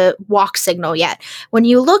the walk signal yet. When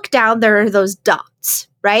you look down, there are those dots,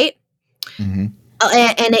 right? Mm-hmm.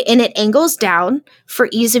 And it angles down for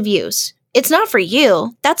ease of use. It's not for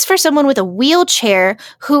you. That's for someone with a wheelchair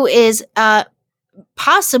who is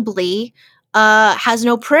possibly has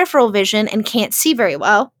no peripheral vision and can't see very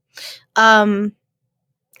well. And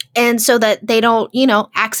so that they don't,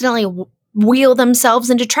 accidentally wheel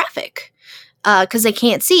themselves into traffic because they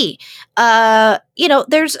can't see.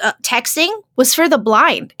 There's texting was for the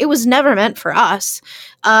blind. It was never meant for us.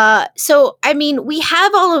 So, I mean, we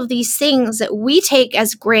have all of these things that we take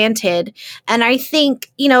as granted. And I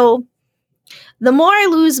think, the more I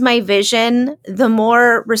lose my vision, the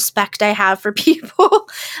more respect I have for people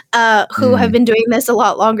who have been doing this a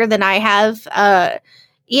lot longer than I have,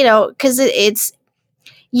 because it's,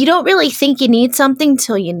 you don't really think you need something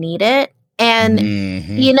till you need it. And,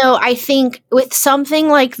 I think with something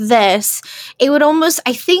like this, it would almost,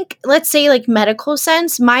 let's say like medical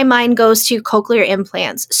sense, my mind goes to cochlear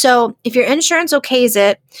implants. So if your insurance okays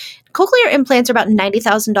it, cochlear implants are about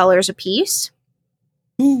 $90,000 a piece.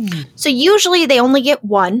 Ooh. So usually they only get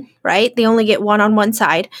one, right? They only get one on one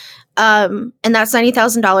side. And that's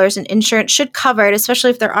 $90,000, and insurance should cover it, especially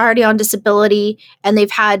if they're already on disability and they've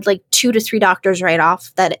had like 2 to 3 doctors write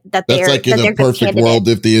off that that's like in the perfect world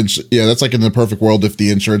if that's like in the perfect world if the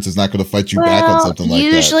insurance is not going to fight you back on something like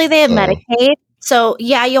that. Usually they have Medicaid, so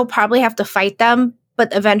you'll probably have to fight them,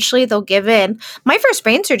 but eventually they'll give in. My first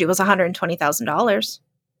brain surgery was $120,000.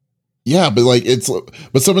 Yeah,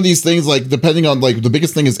 but some of these things, like, depending on, like, the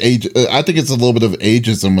biggest thing is age. I think it's a little bit of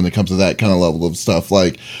ageism when it comes to that kind of level of stuff.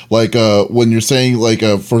 Like when you're saying, like,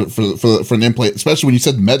 for an implant, especially when you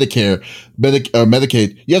said Medicaid,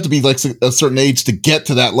 you have to be like a certain age to get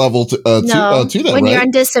to that level to that. When right? You're on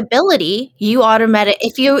disability, you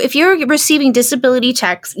if you're receiving disability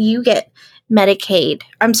checks, you get Medicare.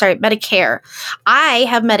 I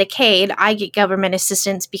have Medicaid. I get government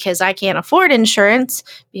assistance because I can't afford insurance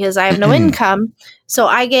because I have no income. So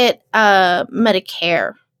I get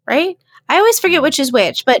Medicare, right? I always forget which is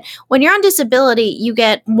which, but when you're on disability, you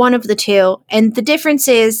get one of the two. And the difference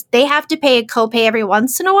is they have to pay a copay every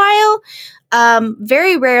once in a while.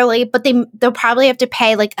 Very rarely, but they'll probably have to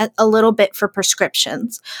pay like a little bit for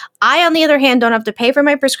prescriptions. I, on the other hand, don't have to pay for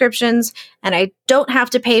my prescriptions, and I don't have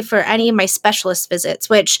to pay for any of my specialist visits,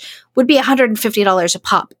 which would be $150 a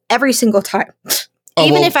pop every single time.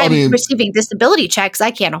 Even if I'm receiving disability checks,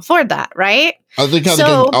 I can't afford that, right? I think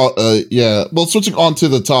well, switching on to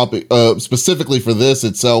the topic, specifically for this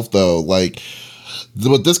itself, though, like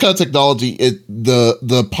with this kind of technology,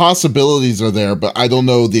 the possibilities are there, but I don't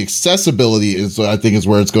know the accessibility I think is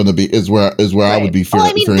where it's going to be, is where I would be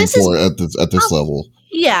fearing for at this level.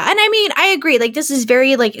 Yeah, and I mean, I agree. Like, this is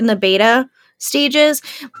very like in the beta stages.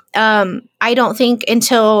 I don't think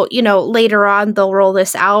until later on they'll roll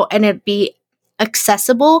this out and it'd be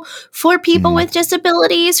accessible for people with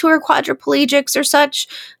disabilities who are quadriplegics or such,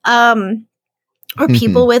 or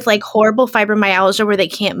people with like horrible fibromyalgia where they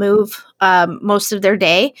can't move most of their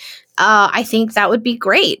day. I think that would be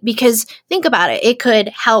great because think about it. It could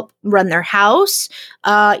help run their house,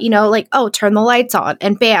 like, oh, turn the lights on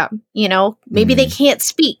and bam, maybe they can't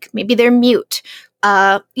speak. Maybe they're mute.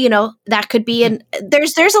 That could be in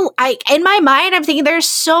my mind, I'm thinking there's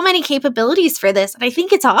so many capabilities for this. And I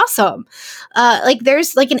think it's awesome.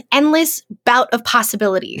 There's like an endless bout of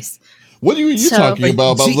possibilities. What are you talking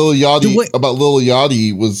about? About Lil Yachty? About Lil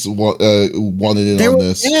Yachty was wanted in on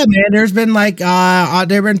this. Yeah, man. There's been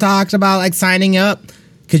there been talks about like signing up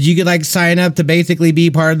because you could like sign up to basically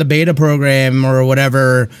be part of the beta program or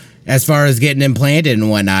whatever, as far as getting implanted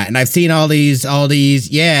and whatnot. And I've seen all these,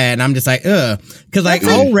 and I'm just like, because like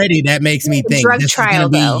already that makes me think this is going to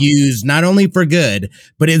be used not only for good,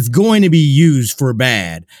 but it's going to be used for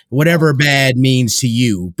bad, whatever bad means to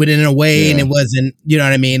you, but in a way, and it wasn't, you know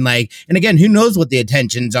what I mean? Like, and again, who knows what the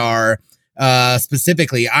intentions are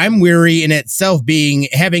specifically. I'm weary in itself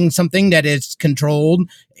having something that is controlled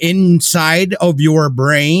inside of your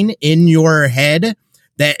brain, in your head,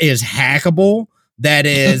 that is hackable. That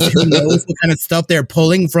is, who knows what kind of stuff they're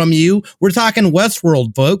pulling from you. We're talking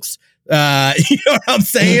Westworld, folks. You know what I'm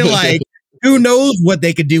saying? Like, who knows what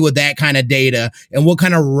they could do with that kind of data and what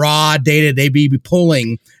kind of raw data they be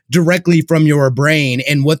pulling directly from your brain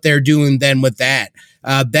and what they're doing then with that.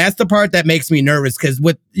 That's the part that makes me nervous because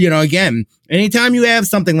again, anytime you have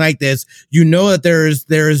something like this,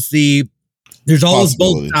 that there's always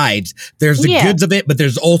both sides. There's the goods of it, but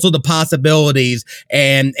there's also the possibilities,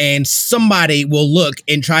 and somebody will look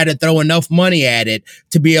and try to throw enough money at it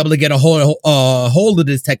to be able to get a hold of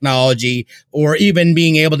this technology, or even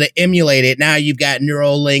being able to emulate it. Now you've got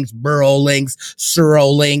Neuralinks, Burrolinks,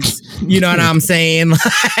 Surrolinks. You know what I'm saying?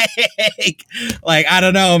 like I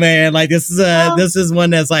don't know, man. Like this is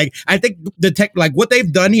one that's like, I think the tech, like what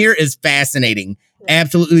they've done here is fascinating.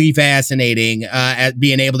 Absolutely fascinating at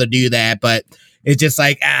being able to do that, but it's just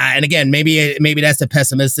like and again, maybe that's the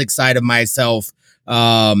pessimistic side of myself,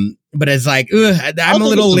 but it's like I'm a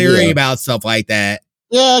little leery about stuff like that.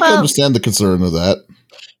 I can understand the concern of that.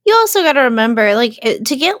 You also got to remember, like,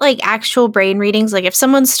 to get like actual brain readings, like if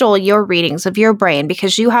someone stole your readings of your brain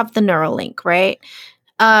because you have the Neuralink, right?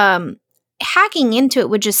 Hacking into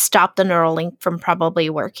it would just stop the Neuralink from probably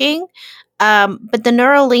working. But the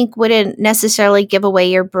Neuralink wouldn't necessarily give away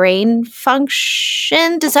your brain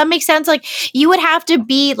function. Does that make sense? Like, you would have to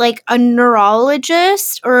be like a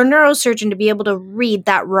neurologist or a neurosurgeon to be able to read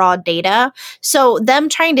that raw data. So them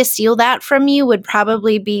trying to steal that from you would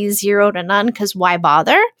probably be 0 to none, because why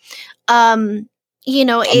bother?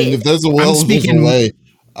 If there's a will, there's a way.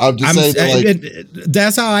 I'm just saying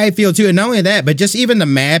that's how I feel too. And not only that, but just even the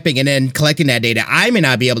mapping and then collecting that data, I may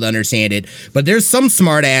not be able to understand it, but there's some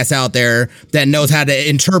smart ass out there that knows how to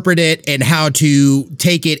interpret it and how to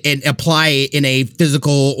take it and apply it in a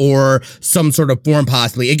physical or some sort of form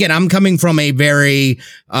possibly. Again, I'm coming from a very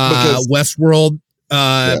Westworld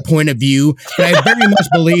point of view, but I very much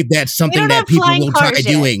believe that's something that people will try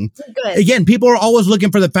doing. Again, people are always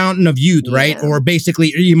looking for the fountain of youth, right? Or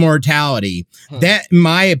basically immortality. That, in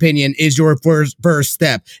my opinion, is your first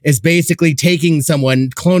step, is basically taking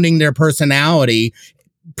someone, cloning their personality,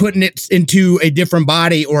 putting it into a different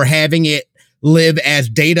body, or having it live as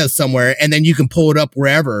data somewhere, and then you can pull it up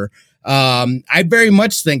wherever. I very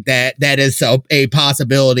much think that is a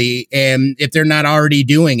possibility, and if they're not already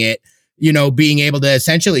doing it, being able to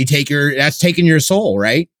essentially that's taking your soul,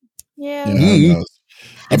 right? Yeah.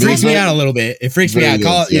 It freaks me out a little bit. It freaks me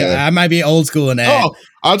out. I might be old school in that. Oh,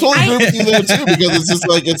 I totally agree with you there too, because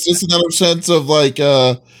it's just another sense of like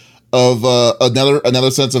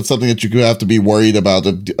another sense of something that you could have to be worried about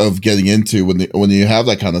of getting into when you have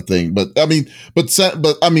that kind of thing. But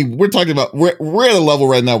we're talking about we're at a level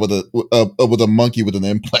right now with a monkey with an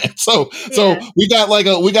implant. So we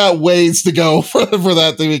got ways to go for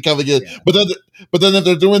that thing coming in. Yeah. But then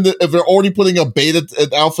if they're already putting a beta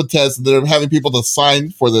and alpha test, and they're having people to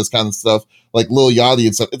sign for this kind of stuff, like Lil Yachty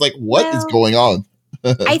and stuff, it's like, what is going on?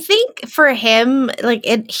 I think for him,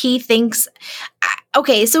 he thinks,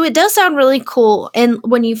 okay, so it does sound really cool, and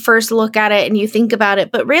when you first look at it and you think about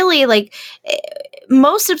it, but really, like,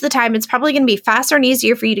 most of the time it's probably going to be faster and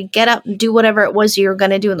easier for you to get up and do whatever it was you were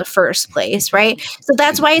going to do in the first place, right? So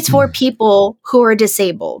that's why it's for people who are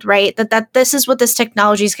disabled, right? That this is what this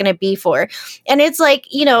technology is going to be for. And it's like,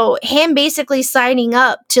 you know, him basically signing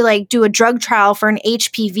up to like do a drug trial for an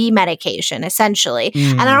HPV medication, essentially.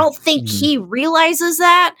 And I don't think he realizes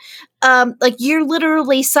that. Like you're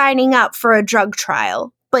literally signing up for a drug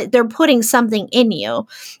trial, but they're putting something in you.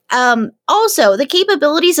 Also, the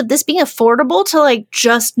capabilities of this being affordable to like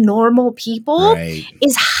just normal people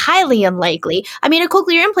is highly unlikely. I mean, a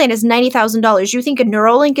cochlear implant is $90,000. You think a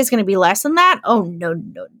Neuralink is going to be less than that? Oh, no.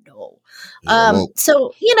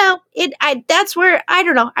 So, you know, that's where, I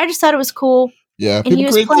don't know. I just thought it was cool. Yeah, and he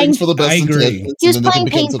was playing for the best. I agree. He was playing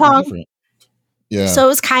ping pong. Yeah. So it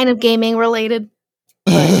was kind of gaming related.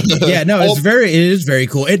 Yeah, no, it is very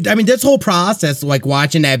cool. I mean, this whole process, like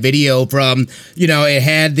watching that video from, you know, it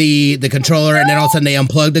had the controller and then all of a sudden they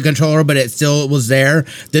unplugged the controller, but it still was there.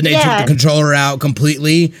 Then they took the controller out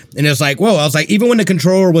completely. And it was like, whoa, I was like, even when the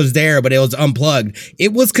controller was there, but it was unplugged,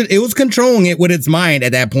 it was controlling it with its mind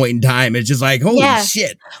at that point in time. It's just like, holy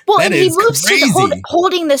shit. Well, and he moves crazy. To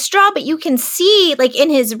holding the straw, but you can see like in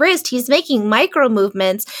his wrist, he's making micro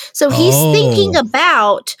movements. So he's thinking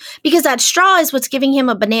about, because that straw is what's giving him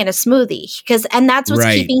a banana smoothie, and that's what's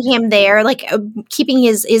keeping him there, like keeping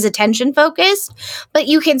his attention focused. But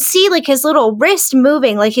you can see like his little wrist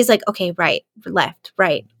moving, like he's like, okay, right, left,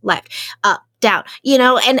 up, down, you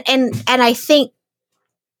know, and I think,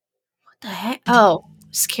 what the heck? Oh,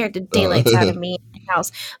 scared the daylights out of me in the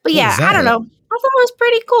house. But yeah, I don't know. I thought it was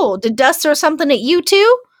pretty cool. Did Dust throw something at you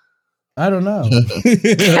too? I don't know.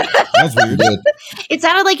 That's what you did. It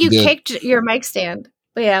sounded like you kicked your mic stand.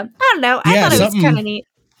 But yeah, I don't know. I thought it was kind of neat.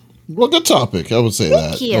 Well, good topic. I would say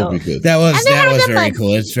Thank you. That would be good. That was very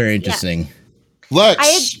cool. It's very interesting.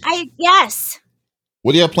 Lex, yes.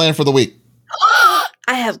 What do you have planned for the week?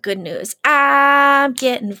 I have good news. I'm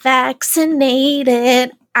getting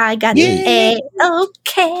vaccinated. I got the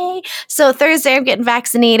A-OK. So Thursday, I'm getting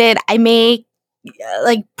vaccinated. I may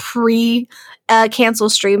cancel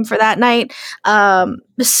stream for that night.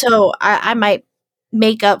 So I might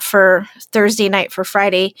make up for Thursday night for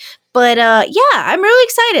Friday. But yeah, I'm really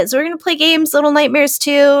excited. So we're going to play games, Little Nightmares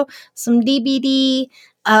 2, some DBD,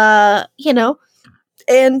 you know,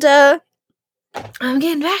 and I'm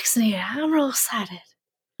getting vaccinated. I'm real excited.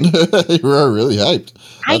 You are really hyped.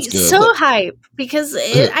 I'm so hyped because,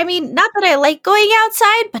 I mean, not that I like going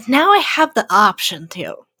outside, but now I have the option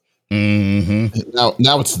to. Mm-hmm.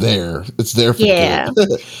 Now it's there. It's there for yeah.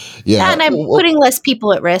 And I'm putting less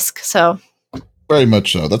people at risk, so. Very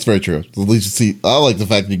much so. That's very true. At least you see, I like the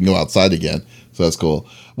fact that you can go outside again. So that's cool.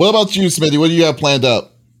 What about you, Smitty? What do you have planned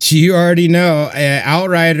up? You already know.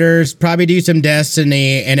 Outriders, probably do some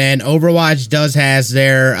Destiny, and then Overwatch has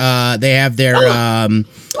their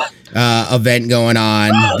event going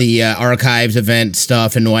on, the archives event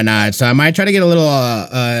stuff and whatnot. So I might try to get a little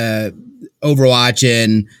Overwatch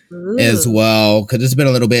in as well, because it's been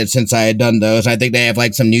a little bit since I had done those. I think they have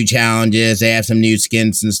like some new challenges, they have some new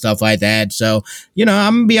skins and stuff like that. So, you know,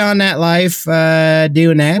 I'm beyond that life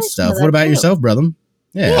doing that stuff. What about yourself, brother?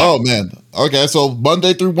 Yeah. Oh man. Okay, so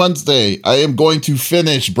Monday through Wednesday, I am going to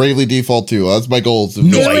finish Bravely Default 2. That's my goal. One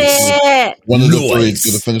of the three is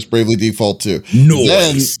going to finish Bravely Default 2.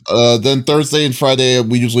 Then Thursday and Friday,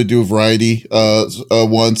 we usually do a variety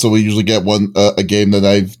one. So we usually get a game that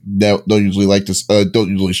I don't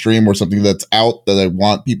usually stream, or something that's out that I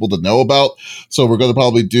want people to know about. So we're going to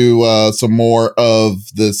probably do some more of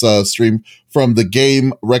this stream from the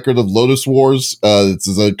game Record of Lotus Wars. This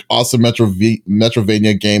is an awesome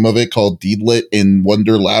Metrovania game of it called Deedlit in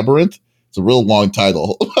Wonder Labyrinth. It's a real long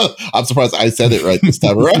title. I'm surprised I said it right this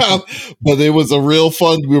time around, but it was a real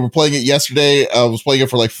fun. We were playing it yesterday. I was playing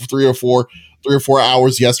it for like 3 or 4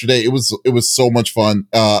 hours yesterday. It was so much fun.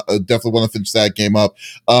 I definitely want to finish that game up.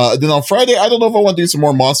 Then on Friday, I don't know if I want to do some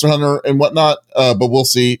more Monster Hunter and whatnot, but we'll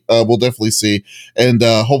see. We'll definitely see. And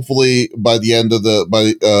hopefully by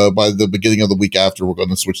the beginning of the week after, we're going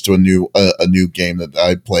to switch to a new game that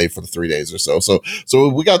I play for the 3 days or so. So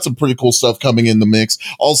we got some pretty cool stuff coming in the mix.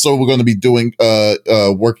 Also, we're going to be doing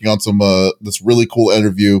working on some this really cool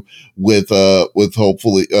interview with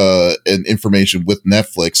hopefully and information with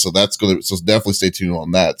Netflix. So definitely stay tuned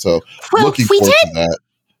on that. So looking forward to that.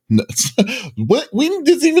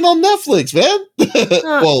 It's even on Netflix, man.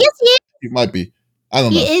 Well, yes, it might be. I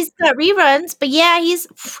don't know. He is got reruns, but yeah, he's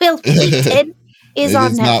Will Wheaton is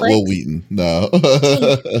on Netflix. Not Will Wheaton, no.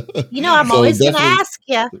 You know, I'm always going to ask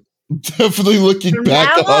you. Definitely looking from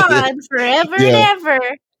back now on, forever and ever.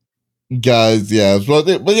 guys. Yeah, but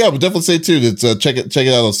yeah, we'll definitely say too. It's check it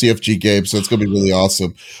out on CFG Games. So it's gonna be really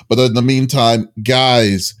awesome. But in the meantime,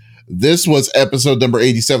 guys, this was episode number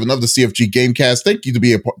 87 of the CFG Gamecast. Thank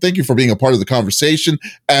you for being a part of the conversation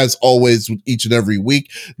as always, each and every week.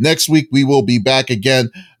 Next week we will be back again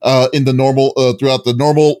in the normal throughout the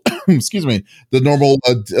normal excuse me, the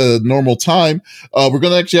normal time. We're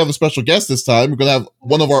gonna actually have a special guest this time. We're gonna have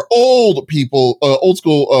one of our old school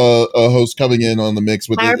hosts coming in on the mix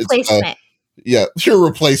with my replacement. Yeah, your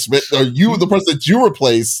replacement, or you, the person that you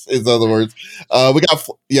replaced, in other words. We got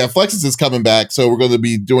Flexus is coming back, so we're going to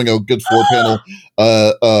be doing a good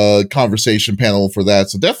 4-panel conversation panel for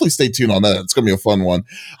that. So definitely stay tuned on that. It's going to be a fun one.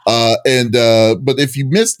 But if you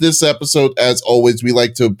missed this episode, as always, we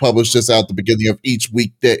like to publish this out the beginning of each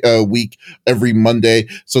week every Monday.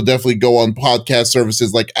 So definitely go on podcast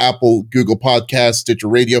services like Apple, Google Podcasts, Stitcher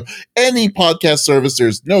Radio, any podcast service.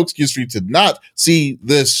 There's no excuse for you to not see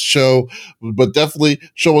this show. But definitely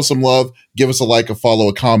show us some love, give us a like, a follow,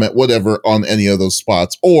 a comment, whatever on any of those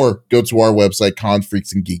spots, or go to our website,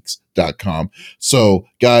 confreaksandgeeks.com. So,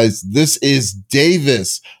 guys, this is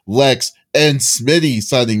Davis, Lex, and Smitty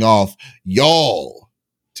signing off. Y'all,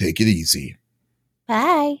 take it easy.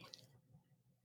 Bye.